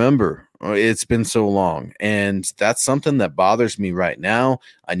can't remember. It's been so long, and that's something that bothers me right now.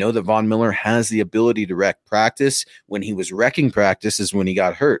 I know that Von Miller has the ability to wreck practice. When he was wrecking practice is when he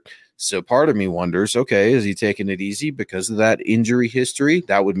got hurt. So part of me wonders, okay, is he taking it easy because of that injury history?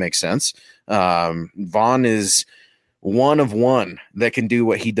 That would make sense. Vaughn is one of one that can do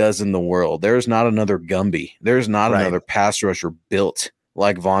what he does in the world. There's not another Gumby. There's not another pass rusher built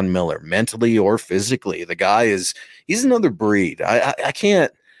like Von Miller, mentally or physically. The guy he's another breed. I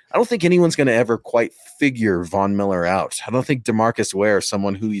don't think anyone's going to ever quite figure Von Miller out. I don't think DeMarcus Ware,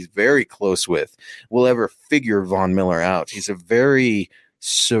 someone who he's very close with, will ever figure Von Miller out. He's a very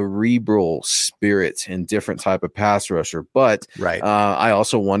cerebral spirit and different type of pass rusher. But I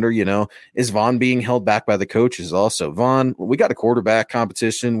also wonder, is Vaughn being held back by the coaches also? Vaughn, we got a quarterback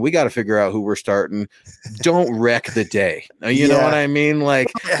competition. We got to figure out who we're starting. Don't wreck the day. You know what I mean?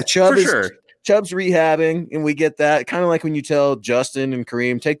 Like Chubb's rehabbing, and we get that. Kind of like when you tell Justin and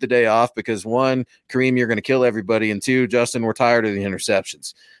Kareem, take the day off because 1, Kareem, you're going to kill everybody, and 2, Justin, we're tired of the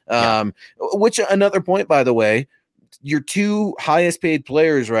interceptions. Which another point, by the way, your 2 highest paid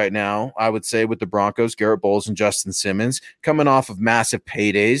players right now, I would say with the Broncos, Garrett Bowles and Justin Simmons, coming off of massive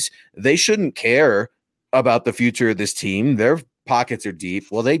paydays. They shouldn't care about the future of this team. Their pockets are deep.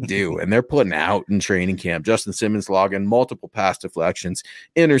 Well, they do, and they're putting out in training camp. Justin Simmons logging multiple pass deflections,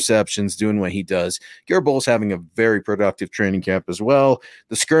 interceptions, doing what he does. Garrett Bowles having a very productive training camp as well.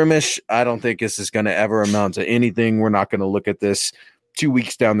 The skirmish, I don't think this is going to ever amount to anything. We're not going to look at this 2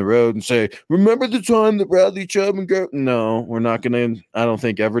 weeks down the road and say, remember the time that Bradley Chubb and Garrett? No, we're not going to, I don't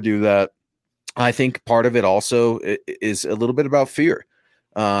think, ever do that. I think part of it also is a little bit about fear.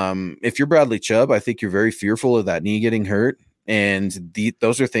 If you're Bradley Chubb, I think you're very fearful of that knee getting hurt. And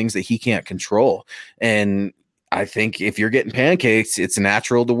those are things that he can't control. And I think if you're getting pancakes, it's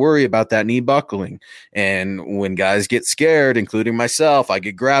natural to worry about that knee buckling. And when guys get scared, including myself, I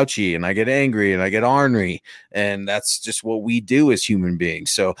get grouchy and I get angry and I get ornery. And that's just what we do as human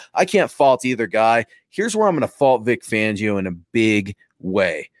beings. So I can't fault either guy. Here's where I'm going to fault Vic Fangio in a big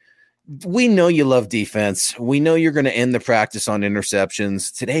way. We know you love defense. We know you're going to end the practice on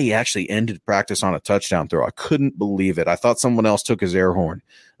interceptions. Today, he actually ended practice on a touchdown throw. I couldn't believe it. I thought someone else took his air horn.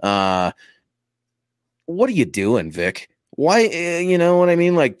 What are you doing, Vic? Why, you know what I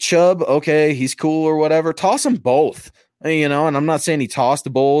mean? Like Chubb, okay, he's cool or whatever. Toss them both, you know, and I'm not saying he tossed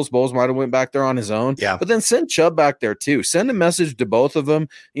the Bowles. Bowles might have went back there on his own. Yeah. But then send Chubb back there too. Send a message to both of them,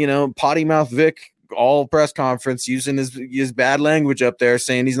 you know, potty mouth Vic all press conference using his bad language up there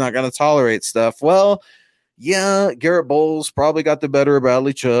saying he's not going to tolerate stuff. Well, yeah, Garrett Bowles probably got the better of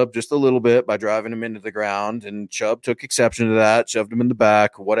Bradley Chubb just a little bit by driving him into the ground, and Chubb took exception to that, shoved him in the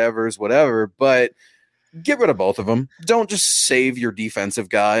back, whatever. But get rid of both of them. Don't just save your defensive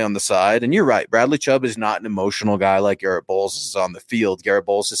guy on the side. And you're right. Bradley Chubb is not an emotional guy like Garrett Bowles is on the field. Garrett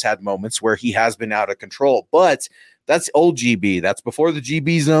Bowles has had moments where he has been out of control, but that's old GB. That's before the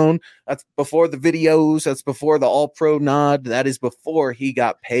GB zone. That's before the videos. That's before the all-pro nod. That is before he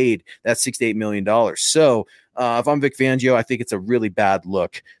got paid that $6 to $8 million. So if I'm Vic Fangio, I think it's a really bad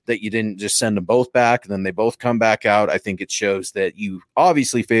look that you didn't just send them both back and then they both come back out. I think it shows that you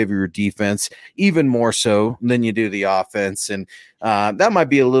obviously favor your defense even more so than you do the offense. And that might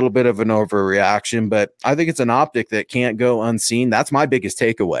be a little bit of an overreaction, but I think it's an optic that can't go unseen. That's my biggest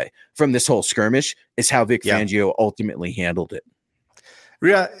takeaway from this whole skirmish is how Vic Fangio ultimately handled it.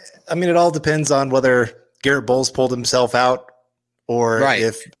 Yeah, I mean, it all depends on whether Garrett Bowles pulled himself out or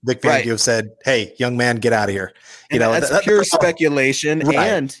if Vic Fangio said, "Hey, young man, get out of here." You know, that's pure speculation.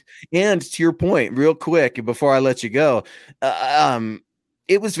 Right. And to your point, real quick before I let you go,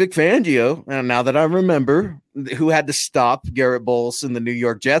 it was Vic Fangio. And now that I remember, who had to stop Garrett Bowles in the New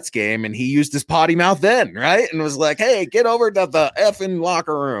York Jets game, and he used his potty mouth then, right? And was like, "Hey, get over to the effing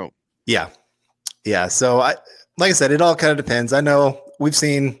locker room." Yeah. So like I said, it all kind of depends. I know we've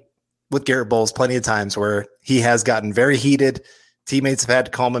seen with Garrett Bowles plenty of times where he has gotten very heated. Teammates have had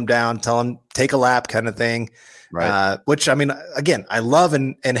to calm him down, tell him take a lap kind of thing. Right. Which, I mean, again, I love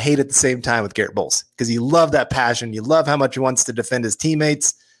and hate at the same time with Garrett Bowles because you love that passion. You love how much he wants to defend his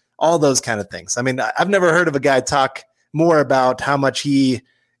teammates, all those kind of things. I mean, I've never heard of a guy talk more about how much he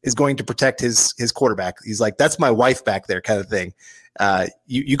is going to protect his quarterback. He's like, that's my wife back there kind of thing.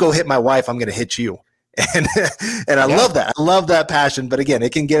 You go hit my wife, I'm going to hit you. And I love that. I love that passion. But again,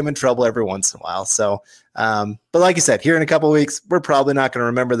 it can get him in trouble every once in a while. So, but like you said, here in a couple of weeks, we're probably not going to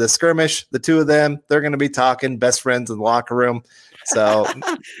remember this skirmish. The two of them, they're going to be talking best friends in the locker room. So,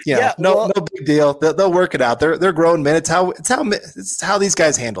 no big deal. They'll work it out. They're grown men. It's how these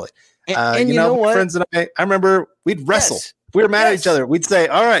guys handle it. And you know what? Friends and I remember we'd wrestle. Yes. If we were mad at each other. We'd say,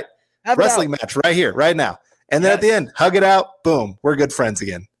 all right, wrestling match right here, right now. And then at the end, hug it out. Boom. We're good friends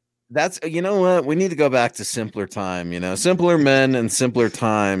again. That's, you know what, we need to go back to simpler time, simpler men and simpler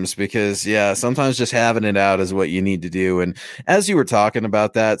times, because sometimes just having it out is what you need to do. And as you were talking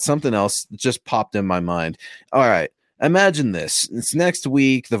about that, something else just popped in my mind. All right, imagine this. It's next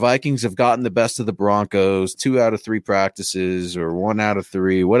week. The Vikings have gotten the best of the Broncos, 2 out of 3 practices or 1 out of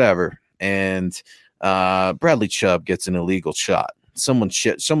 3, whatever. And Bradley Chubb gets an illegal shot. Someone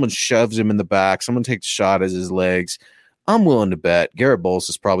shoves him in the back. Someone takes a shot at his legs. I'm willing to bet Garrett Bowles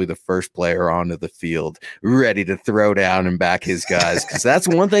is probably the first player onto the field ready to throw down and back his guys. Because that's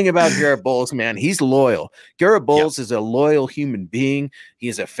one thing about Garrett Bowles, man. He's loyal. Garrett Bowles is a loyal human being. He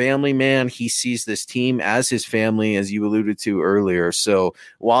is a family man. He sees this team as his family, as you alluded to earlier. So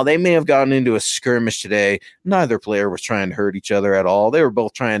while they may have gotten into a skirmish today, neither player was trying to hurt each other at all. They were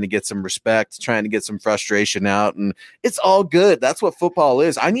both trying to get some respect, trying to get some frustration out. And it's all good. That's what football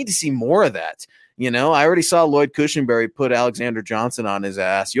is. I need to see more of that. I already saw Lloyd Cushenberry put Alexander Johnson on his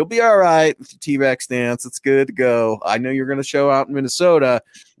ass. You'll be all right with your T-Rex dance. It's good to go. I know you're going to show out in Minnesota.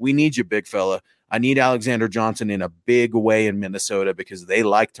 We need you, big fella. I need Alexander Johnson in a big way in Minnesota because they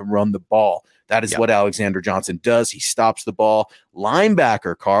like to run the ball. That is what Alexander Johnson does. He stops the ball.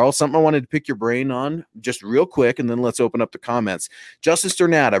 Linebacker, Carl, something I wanted to pick your brain on just real quick, and then let's open up the comments. Justice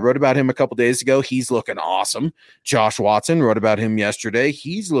Sternat, I wrote about him a couple days ago. He's looking awesome. Josh Watson, wrote about him yesterday.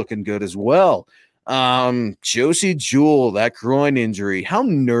 He's looking good as well. Josie Jewell, that groin injury. How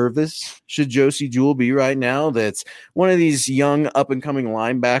nervous should Josie Jewell be right now? That's one of these young up-and-coming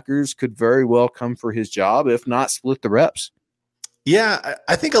linebackers could very well come for his job, if not split the reps. Yeah,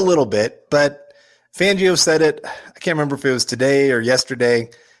 I think a little bit, but Fangio said it. I can't remember if it was today or yesterday.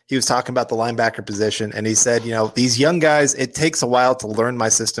 He was talking about the linebacker position, and he said, these young guys, it takes a while to learn my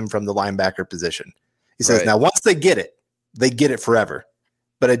system from the linebacker position. He says, now once they get it forever.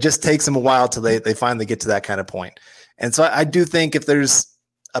 But it just takes them a while till they finally get to that kind of point. And so I do think if there's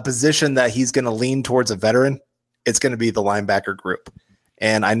a position that he's going to lean towards a veteran, it's going to be the linebacker group.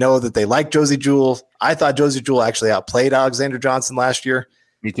 And I know that they like Josie Jewell. I thought Josie Jewell actually outplayed Alexander Johnson last year.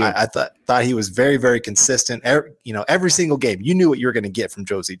 Me too. I thought he was very, very consistent. Every single game, you knew what you were going to get from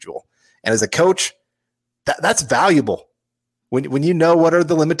Josie Jewell. And as a coach, that's valuable. When you know what are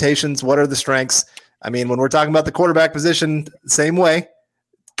the limitations, what are the strengths. I mean, when we're talking about the quarterback position, same way.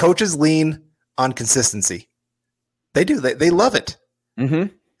 Coaches lean on consistency. They do. They love it.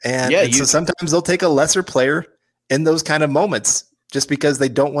 Mm-hmm. And so sometimes they'll take a lesser player in those kind of moments just because they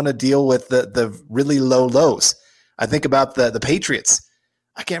don't want to deal with the really low lows. I think about the Patriots.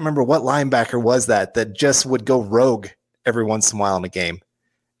 I can't remember what linebacker was that just would go rogue every once in a while in a game.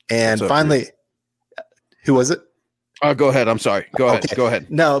 And finally, who was it? Oh, go ahead. I'm sorry. Go ahead. Okay. Go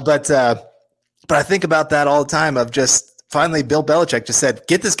ahead. No, but I think about that all the time of just finally Bill Belichick just said,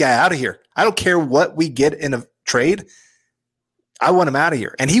 get this guy out of here. I don't care what we get in a trade. I want him out of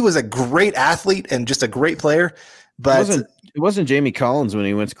here. And he was a great athlete and just a great player. But it wasn't Jamie Collins when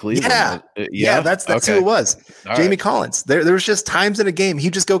he went to Cleveland. Yeah, that's who it was. All Jamie right. Collins. There was just times in a game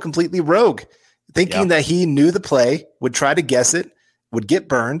he'd just go completely rogue, thinking that he knew the play, would try to guess it, would get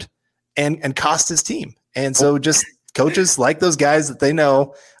burned, and cost his team. And so just coaches like those guys that they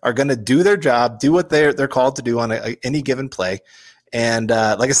know are going to do their job, do what they're called to do on any given play. And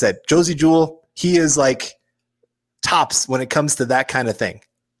like I said, Josie Jewell, he is like tops when it comes to that kind of thing.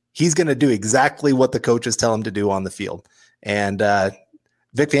 He's going to do exactly what the coaches tell him to do on the field. And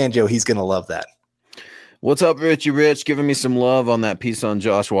Vic Fangio, he's going to love that. What's up, Richie Rich? Giving me some love on that piece on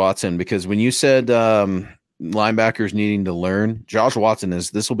Josh Watson, because when you said linebackers needing to learn, Josh Watson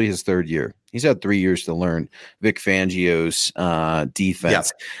this will be his third year. He's had 3 years to learn Vic Fangio's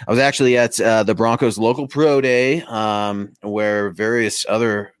defense. Yeah. I was actually at the Broncos local pro day where various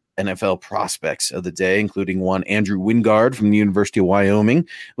other NFL prospects of the day, including one Andrew Wingard from the University of Wyoming,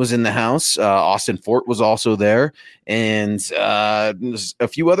 was in the house. Austin Fort was also there, and there's a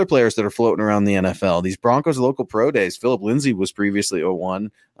few other players that are floating around the NFL. These Broncos local pro days, Philip Lindsay was previously 01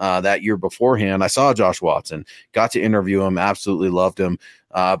 that year beforehand. I saw Josh Watson, got to interview him, absolutely loved him.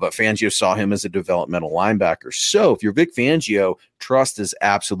 But Fangio saw him as a developmental linebacker. So if you're Vic Fangio, trust is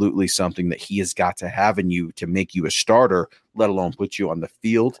absolutely something that he has got to have in you to make you a starter, let alone put you on the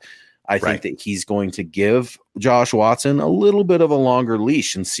field. I think that he's going to give Josh Watson a little bit of a longer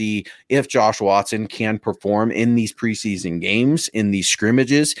leash and see if Josh Watson can perform in these preseason games, in these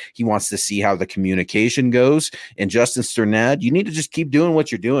scrimmages. He wants to see how the communication goes. And Justin Sternad, you need to just keep doing what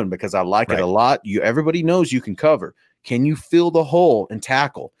you're doing, because I like it a lot. Everybody knows you can cover. Can you fill the hole and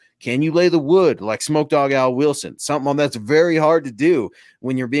tackle? Can you lay the wood like Smoke Dog Al Wilson? Something that's very hard to do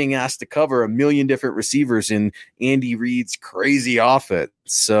when you're being asked to cover a million different receivers in Andy Reid's crazy offense.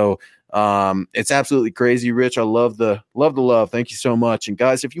 So it's absolutely crazy, Rich. I love the love. Thank you so much. And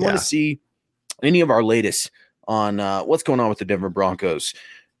guys, if you want to see any of our latest on what's going on with the Denver Broncos,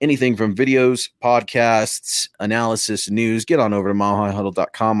 anything from videos, podcasts, analysis, news, get on over to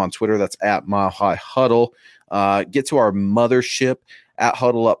milehighhuddle.com on Twitter. That's at milehighhuddle. Get to our mothership at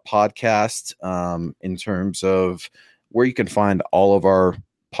Huddle Up Podcast in terms of where you can find all of our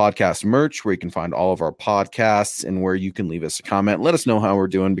podcast merch, where you can find all of our podcasts, and where you can leave us a comment. Let us know how we're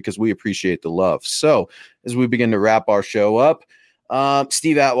doing, because we appreciate the love. So as we begin to wrap our show up,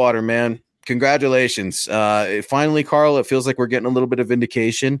 Steve Atwater, man, congratulations. Finally, Carl, it feels like we're getting a little bit of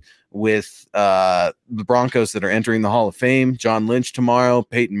vindication with the Broncos that are entering the Hall of Fame. John Lynch tomorrow,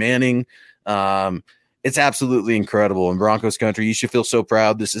 Peyton Manning. It's absolutely incredible in Broncos country. You should feel so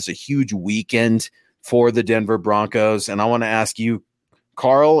proud. This is a huge weekend for the Denver Broncos. And I want to ask you,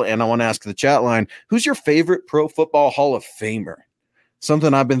 Carl, and I want to ask the chat line, who's your favorite Pro Football Hall of Famer?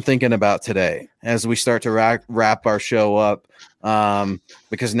 Something I've been thinking about today as we start to wrap our show up,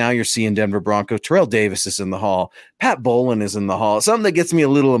 because now you're seeing Denver Broncos. Terrell Davis is in the Hall. Pat Bolin is in the Hall. Something that gets me a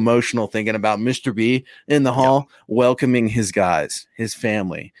little emotional thinking about Mr. B in the Hall, welcoming his guys, his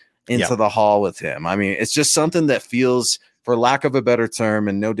family, into the Hall with him. I mean, it's just something that feels, for lack of a better term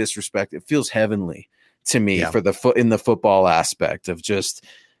and no disrespect, it feels heavenly to me for in the football aspect of just,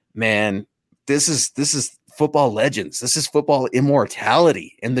 man, this is football legends. This is football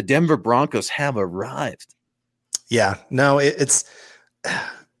immortality, and the Denver Broncos have arrived. Yeah, no, it'd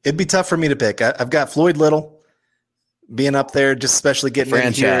be tough for me to pick. I've got Floyd Little being up there, just especially getting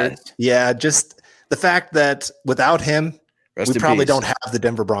in here. Yeah, just the fact that without him, we probably don't have the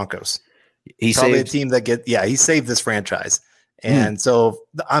Denver Broncos. He's probably a team that he saved this franchise. And so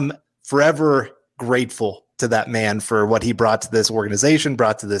I'm forever grateful to that man for what he brought to this organization,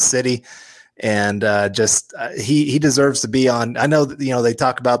 brought to this city. And he deserves to be on. I know that, they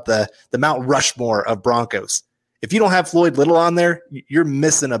talk about the Mount Rushmore of Broncos. If you don't have Floyd Little on there, you're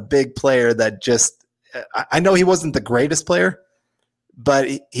missing a big player that just – I know he wasn't the greatest player, but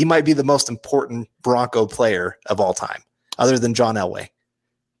he might be the most important Bronco player of all time, other than John Elway.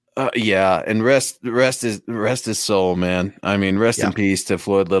 Yeah, and rest his soul, man. I mean, rest in peace to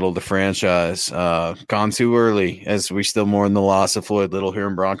Floyd Little, the franchise. Gone too early, as we still mourn the loss of Floyd Little here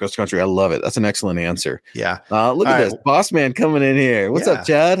in Broncos country. I love it. That's an excellent answer. Yeah. Look at this boss man coming in here. What's up,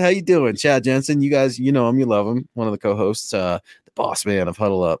 Chad? How you doing, Chad Jensen? You guys, you know him, you love him. One of the co-hosts, the boss man of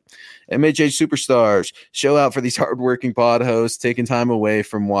Huddle Up. MHH Superstars, show out for these hardworking pod hosts, taking time away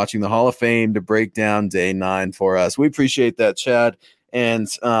from watching the Hall of Fame to break down day 9 for us. We appreciate that, Chad. And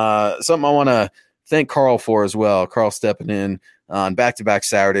something I want to thank Carl for as well. Carl stepping in on back-to-back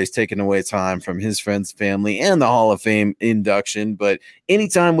Saturdays, taking away time from his friends, family, and the Hall of Fame induction. But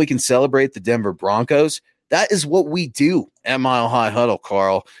anytime we can celebrate the Denver Broncos, that is what we do at Mile High Huddle,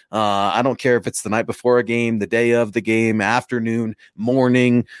 Carl. I don't care if it's the night before a game, the day of the game, afternoon,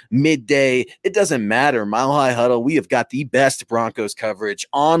 morning, midday. It doesn't matter. Mile High Huddle, we have got the best Broncos coverage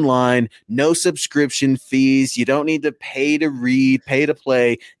online, no subscription fees. You don't need to pay to read, pay to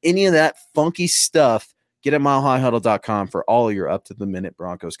play, any of that funky stuff. Get at milehighhuddle.com for all your up-to-the-minute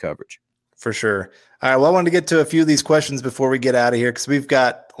Broncos coverage. For sure. All right. Well, I wanted to get to a few of these questions before we get out of here because we've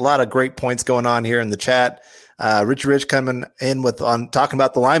got a lot of great points going on here in the chat. Rich coming in on talking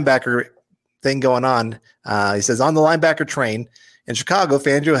about the linebacker thing going on. He says, on the linebacker train in Chicago,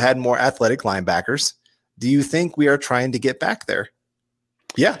 Fangio had more athletic linebackers. Do you think we are trying to get back there?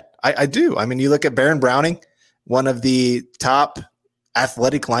 Yeah, I do. I mean, you look at Baron Browning, one of the top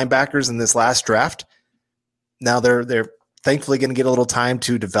athletic linebackers in this last draft. Now they're thankfully going to get a little time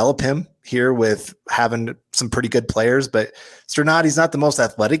to develop him here with having some pretty good players. But Sternad, he's not the most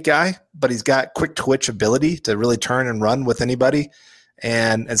athletic guy, but he's got quick twitch ability to really turn and run with anybody.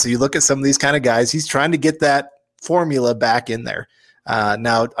 And so you look at some of these kind of guys, he's trying to get that formula back in there.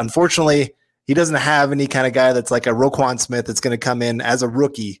 Now, unfortunately, he doesn't have any kind of guy that's like a Roquan Smith that's going to come in as a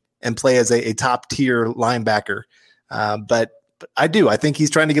rookie and play as a top tier linebacker. But I think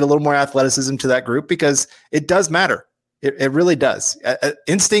he's trying to get a little more athleticism to that group because it does matter. It really does.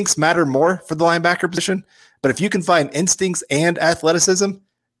 Instincts matter more for the linebacker position, but if you can find instincts and athleticism,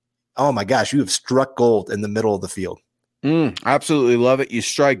 oh my gosh, you have struck gold in the middle of the field. Absolutely love it. You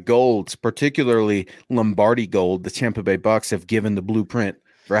strike gold, particularly Lombardi gold. The Tampa Bay Bucks have given the blueprint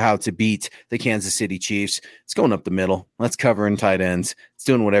for how to beat the Kansas City Chiefs. It's going up the middle. Let's cover in tight ends. It's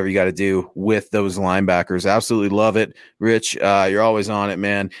doing whatever you got to do with those linebackers. Absolutely love it. Rich, you're always on it,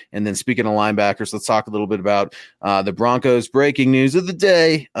 man. And then speaking of linebackers, let's talk a little bit about the Broncos. Breaking news of the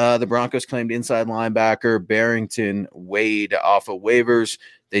day. The Broncos claimed inside linebacker Barrington Wade off of waivers.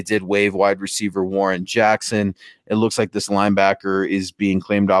 They did waive wide receiver Warren Jackson. It looks like this linebacker is being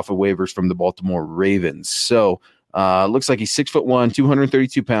claimed off of waivers from the Baltimore Ravens. So looks like he's 6'1",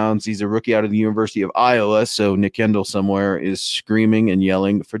 232 pounds. He's a rookie out of the University of Iowa. So Nick Kendall somewhere is screaming and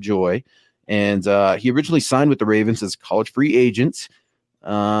yelling for joy. And he originally signed with the Ravens as a college free agent.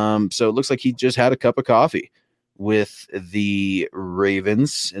 So it looks like he just had a cup of coffee with the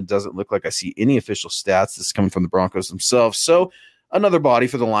Ravens. It doesn't look like I see any official stats. This is coming from the Broncos themselves. So another body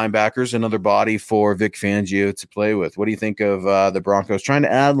for the linebackers, another body for Vic Fangio to play with. What do you think of the Broncos trying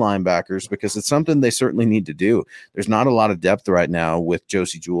to add linebackers? Because it's something they certainly need to do. There's not a lot of depth right now with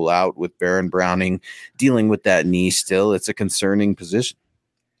Josie Jewell out, with Baron Browning dealing with that knee still. It's a concerning position.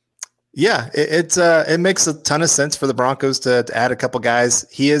 Yeah, it makes a ton of sense for the Broncos to add a couple guys.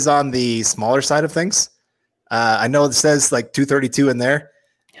 He is on the smaller side of things. I know it says like 232 in there,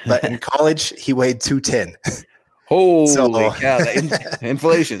 but in college he weighed 210. Holy cow,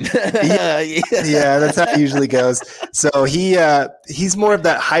 inflation. yeah, that's how it usually goes. So he's more of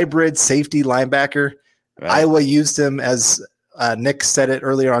that hybrid safety linebacker. Right. Iowa used him as Nick said it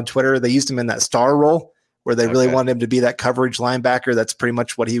earlier on Twitter. They used him in that star role where they really wanted him to be that coverage linebacker. That's pretty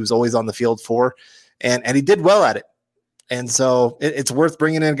much what he was always on the field for. And he did well at it. And so it's worth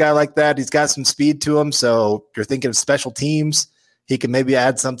bringing in a guy like that. He's got some speed to him. So if you're thinking of special teams, he can maybe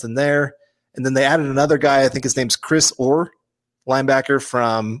add something there. And then they added another guy. I think his name's Chris Orr, linebacker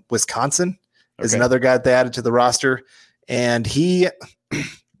from Wisconsin, is another guy that they added to the roster. And he's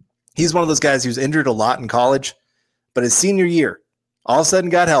one of those guys who's injured a lot in college, but his senior year, all of a sudden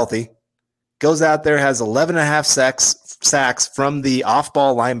got healthy, goes out there, has 11.5 sacks from the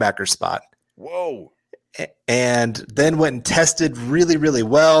off-ball linebacker spot. Whoa. And then went and tested really, really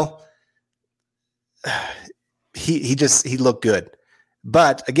well. He looked good.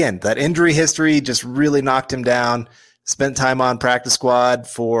 But again, that injury history just really knocked him down. spent time on practice squad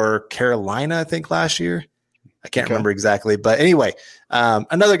for Carolina, I think last year. I can't remember exactly, but anyway,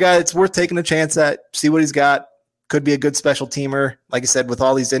 another guy that's worth taking a chance at, see what he's got. Could be a good special teamer. Like I said, with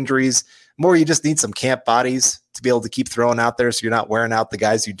all these injuries, more you just need some camp bodies to be able to keep throwing out there so you're not wearing out the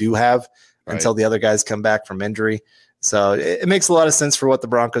guys you do have until the other guys come back from injury. So it makes a lot of sense for what the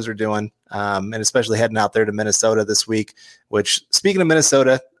Broncos are doing, and especially heading out there to Minnesota this week, which, speaking of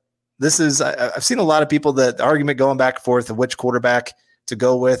Minnesota, I've seen a lot of people, the argument going back and forth of which quarterback to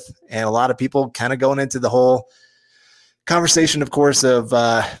go with, and a lot of people kind of going into the whole conversation, of course, of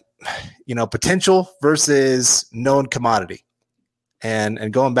potential versus known commodity,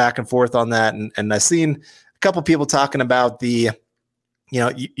 and going back and forth on that. And I've seen a couple people talking about you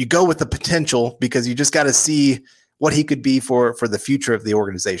go with the potential because you just got to see what he could be for the future of the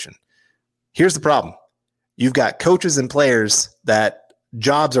organization. Here's the problem. You've got coaches and players that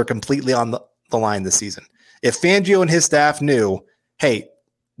jobs are completely on the line this season. If Fangio and his staff knew, hey,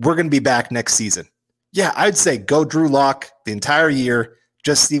 we're going to be back next season, yeah, I'd say go Drew Lock the entire year,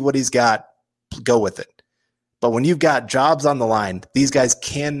 just see what he's got, go with it. But when you've got jobs on the line, these guys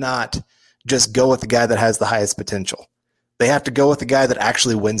cannot just go with the guy that has the highest potential. They have to go with the guy that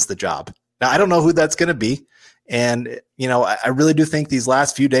actually wins the job. Now, I don't know who that's going to be. And, I really do think these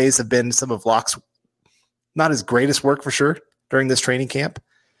last few days have been some of Locke's not his greatest work for sure during this training camp.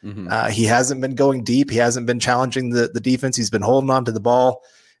 Mm-hmm. He hasn't been going deep. He hasn't been challenging the defense. He's been holding on to the ball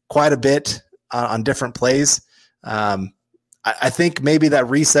quite a bit on different plays. I think maybe that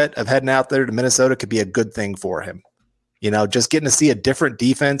reset of heading out there to Minnesota could be a good thing for him. Just getting to see a different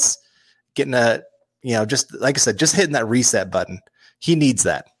defense, just like I said, just hitting that reset button. He needs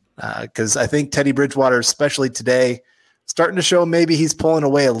that. Because I think Teddy Bridgewater, especially today, starting to show maybe he's pulling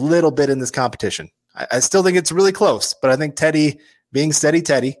away a little bit in this competition. I still think it's really close, but I think Teddy, being steady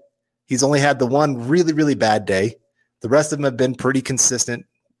Teddy, he's only had the one really, really bad day. The rest of them have been pretty consistent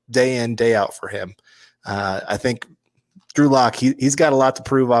day in, day out for him. I think Drew Lock, he's got a lot to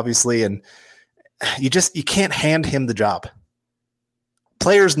prove, obviously, and you can't hand him the job.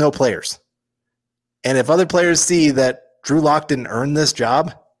 Players know players. And if other players see that Drew Lock didn't earn this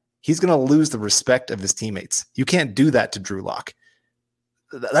job, he's going to lose the respect of his teammates. You can't do that to Drew Lock.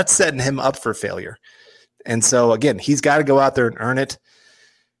 That's setting him up for failure. And so, again, he's got to go out there and earn it.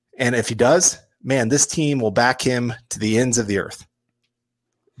 And if he does, man, this team will back him to the ends of the earth.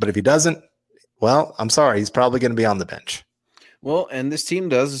 But if he doesn't, well, I'm sorry. He's probably going to be on the bench. Well, and this team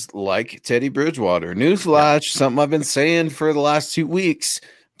does like Teddy Bridgewater. Newsflash, something I've been saying for the last 2 weeks. I'm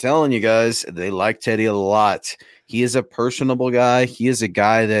telling you guys, they like Teddy a lot. He is a personable guy. He is a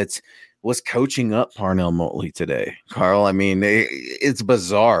guy that was coaching up Parnell Motley today. Carl, I mean, it's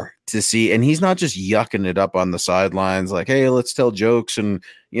bizarre to see. And he's not just yucking it up on the sidelines like, hey, let's tell jokes and,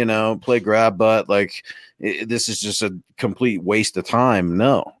 play grab butt. Like, this is just a complete waste of time.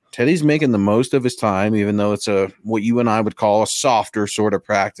 No, Teddy's making the most of his time, even though it's what you and I would call a softer sort of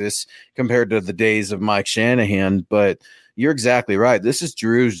practice compared to the days of Mike Shanahan. But you're exactly right. This is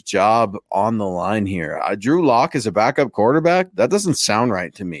Drew's job on the line here. Drew Lock as a backup quarterback, that doesn't sound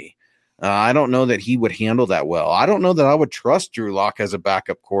right to me. I don't know that he would handle that well. I don't know that I would trust Drew Lock as a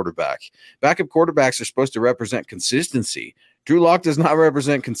backup quarterback. Backup quarterbacks are supposed to represent consistency. Drew Lock does not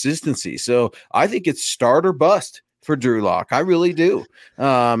represent consistency. So I think it's start or bust for Drew Lock. I really do.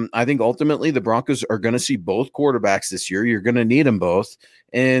 I think ultimately the Broncos are going to see both quarterbacks this year. You're going to need them both.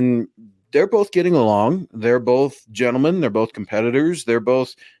 And they're both getting along. They're both gentlemen. They're both competitors. They're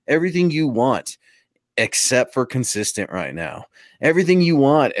both everything you want, except for consistent right now. Everything you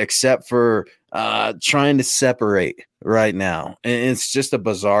want, except for trying to separate right now. And it's just a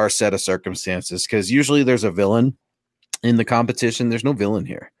bizarre set of circumstances because usually there's a villain in the competition. There's no villain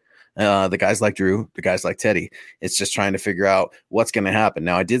here. The guys like Drew, the guys like Teddy. It's just trying to figure out what's going to happen.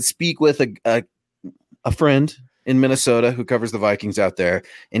 Now, I did speak with a friend in Minnesota who covers the Vikings out there,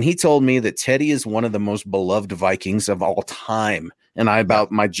 and he told me that Teddy is one of the most beloved Vikings of all time. And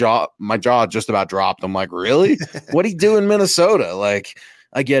my jaw just about dropped. I'm like, really? What'd he do in Minnesota? Like,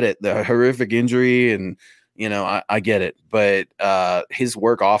 I get it, the horrific injury, and I get it. But his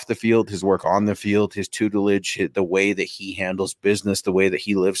work off the field, his work on the field, his tutelage, the way that he handles business, the way that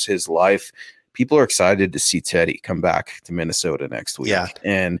he lives his life. People are excited to see Teddy come back to Minnesota next week. Yeah.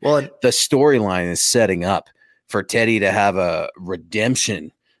 And the storyline is setting up for Teddy to have a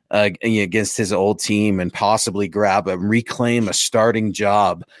redemption against his old team and possibly reclaim a starting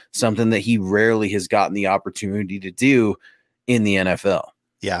job, something that he rarely has gotten the opportunity to do in the NFL.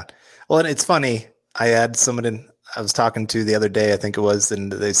 Yeah. Well, and it's funny. I had someone I was talking to the other day, I think it was,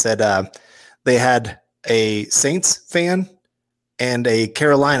 and they said they had a Saints fan and a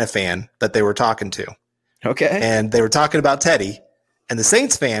Carolina fan that they were talking to. Okay. And they were talking about Teddy, and the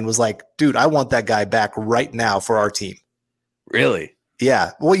Saints fan was like, dude, I want that guy back right now for our team. Really?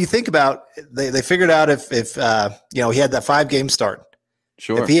 Yeah. Well, you think about, they figured out if he had that 5-game start.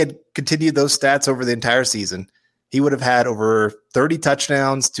 Sure. If he had continued those stats over the entire season, he would have had over 30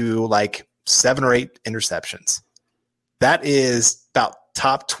 touchdowns to like 7 or 8 interceptions. That is about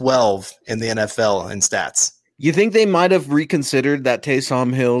top 12 in the NFL in stats. You think they might have reconsidered that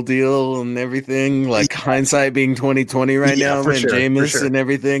Taysom Hill deal and everything? Like hindsight being 2020 right now, and Jameis and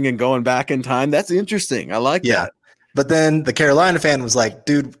everything, and going back in time. That's interesting. I like that. But then the Carolina fan was like,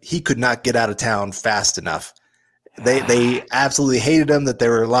 dude, he could not get out of town fast enough. They absolutely hated him, that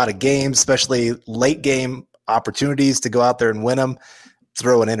there were a lot of games, especially late game opportunities to go out there and win them,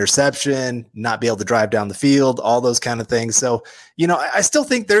 throw an interception, not be able to drive down the field, all those kind of things. So, I still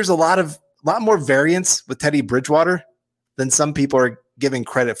think there's a lot more variance with Teddy Bridgewater than some people are giving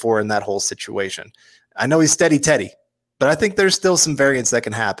credit for in that whole situation. I know he's steady Teddy, but I think there's still some variance that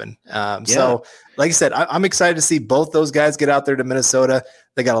can happen. So like I said, I'm excited to see both those guys get out there to Minnesota.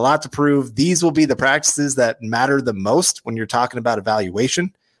 They got a lot to prove. These will be the practices that matter the most when you're talking about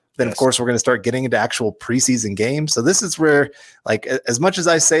evaluation. Then, of course, we're going to start getting into actual preseason games. So this is where, like, as much as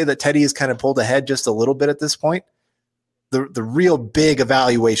I say that Teddy has kind of pulled ahead just a little bit at this point, the real big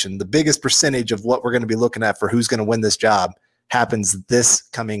evaluation, the biggest percentage of what we're going to be looking at for who's going to win this job happens this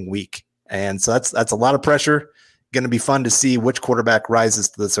coming week. And so that's a lot of pressure. Going to be fun to see which quarterback rises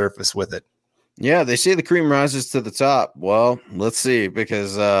to the surface with it. Yeah, they say the cream rises to the top. Well, let's see,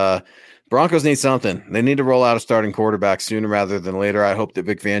 because Broncos need something. They need to roll out a starting quarterback sooner rather than later. I hope that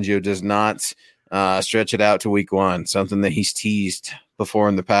Vic Fangio does not stretch it out to week 1, something that he's teased before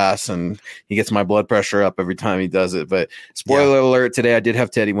in the past, and he gets my blood pressure up every time he does it. But spoiler alert, today I did have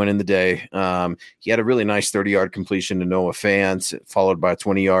Teddy winning the day. He had a really nice 30-yard completion to Noah Fant, followed by a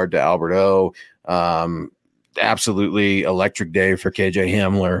 20-yard to Albert O. Absolutely electric day for KJ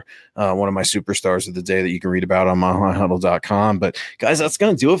Hamler, one of my superstars of the day that you can read about on milehighhuddle.com. But guys, that's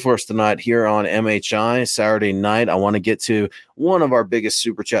going to do it for us tonight here on MHI Saturday night. I want to get to one of our biggest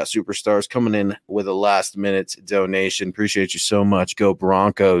super chat superstars coming in with a last minute donation. Appreciate you so much. Go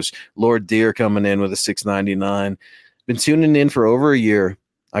Broncos. Lord Deere coming in with a $6.99. Been tuning in for over a year.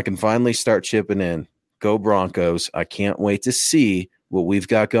 I can finally start chipping in. Go Broncos. I can't wait to see what we've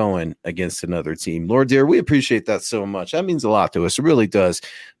got going against another team. Lord Dear, we appreciate that so much. That means a lot to us. It really does.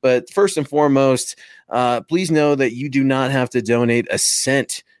 But first and foremost, please know that you do not have to donate a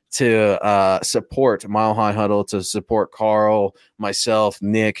cent to support Mile High Huddle, to support Carl, myself,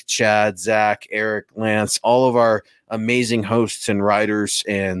 Nick, Chad, Zach, Eric, Lance, all of our amazing hosts and writers,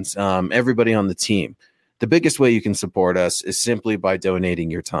 and everybody on the team. The biggest way you can support us is simply by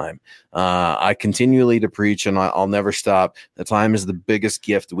donating your time. I continually to preach, and I'll never stop. The time is the biggest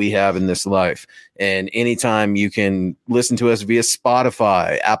gift we have in this life. And anytime you can listen to us via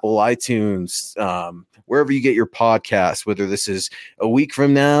Spotify, Apple iTunes, wherever you get your podcasts, whether this is a week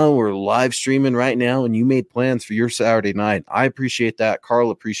from now or live streaming right now, and you made plans for your Saturday night, I appreciate that.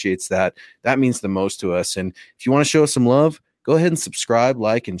 Carl appreciates that. That means the most to us. And if you want to show us some love, go ahead and subscribe,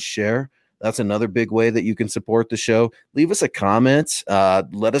 like, and share. That's another big way that you can support the show. Leave us a comment.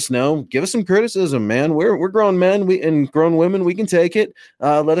 Let us know. Give us some criticism, man. We're grown men and grown women. We can take it.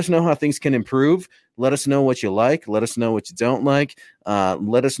 Let us know how things can improve. Let us know what you like. Let us know what you don't like.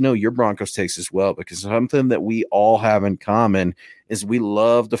 Let us know your Broncos takes as well, because something that we all have in common is we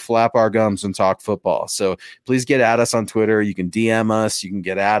love to flap our gums and talk football. So please get at us on Twitter. You can DM us. You can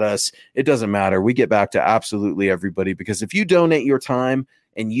get at us. It doesn't matter. We get back to absolutely everybody, because if you donate your time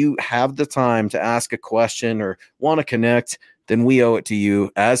and you have the time to ask a question or want to connect, then we owe it to you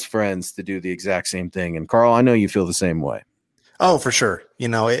as friends to do the exact same thing. And Carl, I know you feel the same way. Oh, for sure.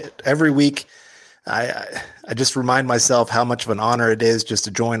 Every week I just remind myself how much of an honor it is just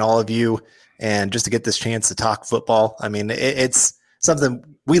to join all of you and just to get this chance to talk football. I mean, it's something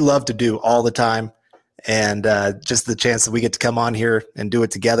we love to do all the time. And just the chance that we get to come on here and do it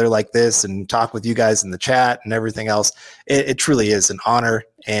together like this and talk with you guys in the chat and everything else, it truly is an honor.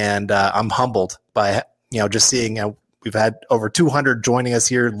 And I'm humbled by, just seeing we've had over 200 joining us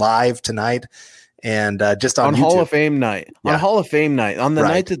here live tonight. And just on YouTube. Hall of Fame night, on Hall of Fame night, on the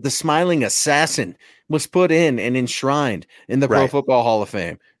night that the smiling assassin was put in and enshrined in the Pro Football Hall of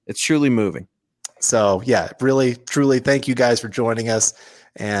Fame. It's truly moving. So, yeah, really, truly thank you guys for joining us.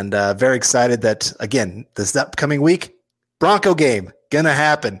 And very excited that, again, this upcoming week, Bronco game going to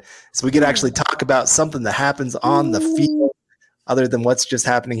happen. So we could actually talk about something that happens on the field other than what's just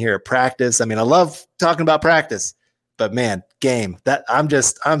happening here at practice. I mean, I love talking about practice, but man, game,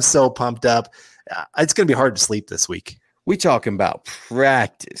 I'm so pumped up. It's going to be hard to sleep this week. We talking about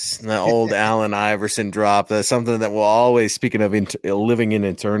practice. The old Allen Iverson drop. That's something that will always, speaking of living in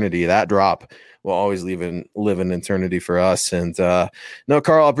eternity, that drop will always live in eternity for us. And no,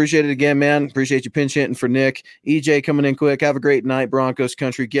 Carl, I appreciate it again, man. Appreciate you pinch hitting for Nick. EJ coming in quick. Have a great night, Broncos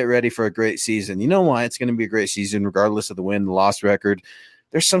country. Get ready for a great season. You know why it's going to be a great season, regardless of the win, the loss record.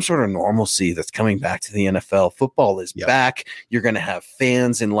 There's some sort of normalcy that's coming back to the NFL. Football is back. You're going to have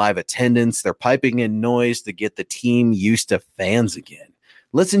fans in live attendance. They're piping in noise to get the team used to fans again.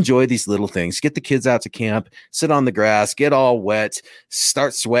 Let's enjoy these little things. Get the kids out to camp, sit on the grass, get all wet,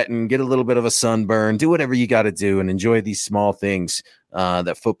 start sweating, get a little bit of a sunburn, do whatever you got to do and enjoy these small things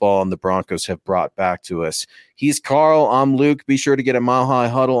that football and the Broncos have brought back to us. He's Carl. I'm Luke. Be sure to get a Mile High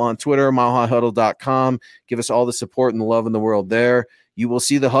Huddle on Twitter, milehighhuddle.com. Give us all the support and the love in the world there. You will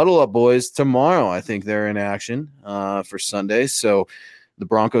see the Huddle Up boys tomorrow. I think they're in action for Sunday. So the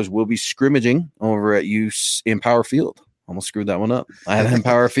Broncos will be scrimmaging over at Empower Field. Almost screwed that one up. I had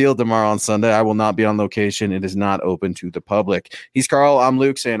Empower Field tomorrow on Sunday. I will not be on location. It is not open to the public. He's Carl. I'm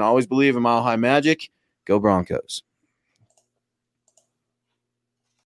Luke saying always believe in Mile High Magic. Go Broncos.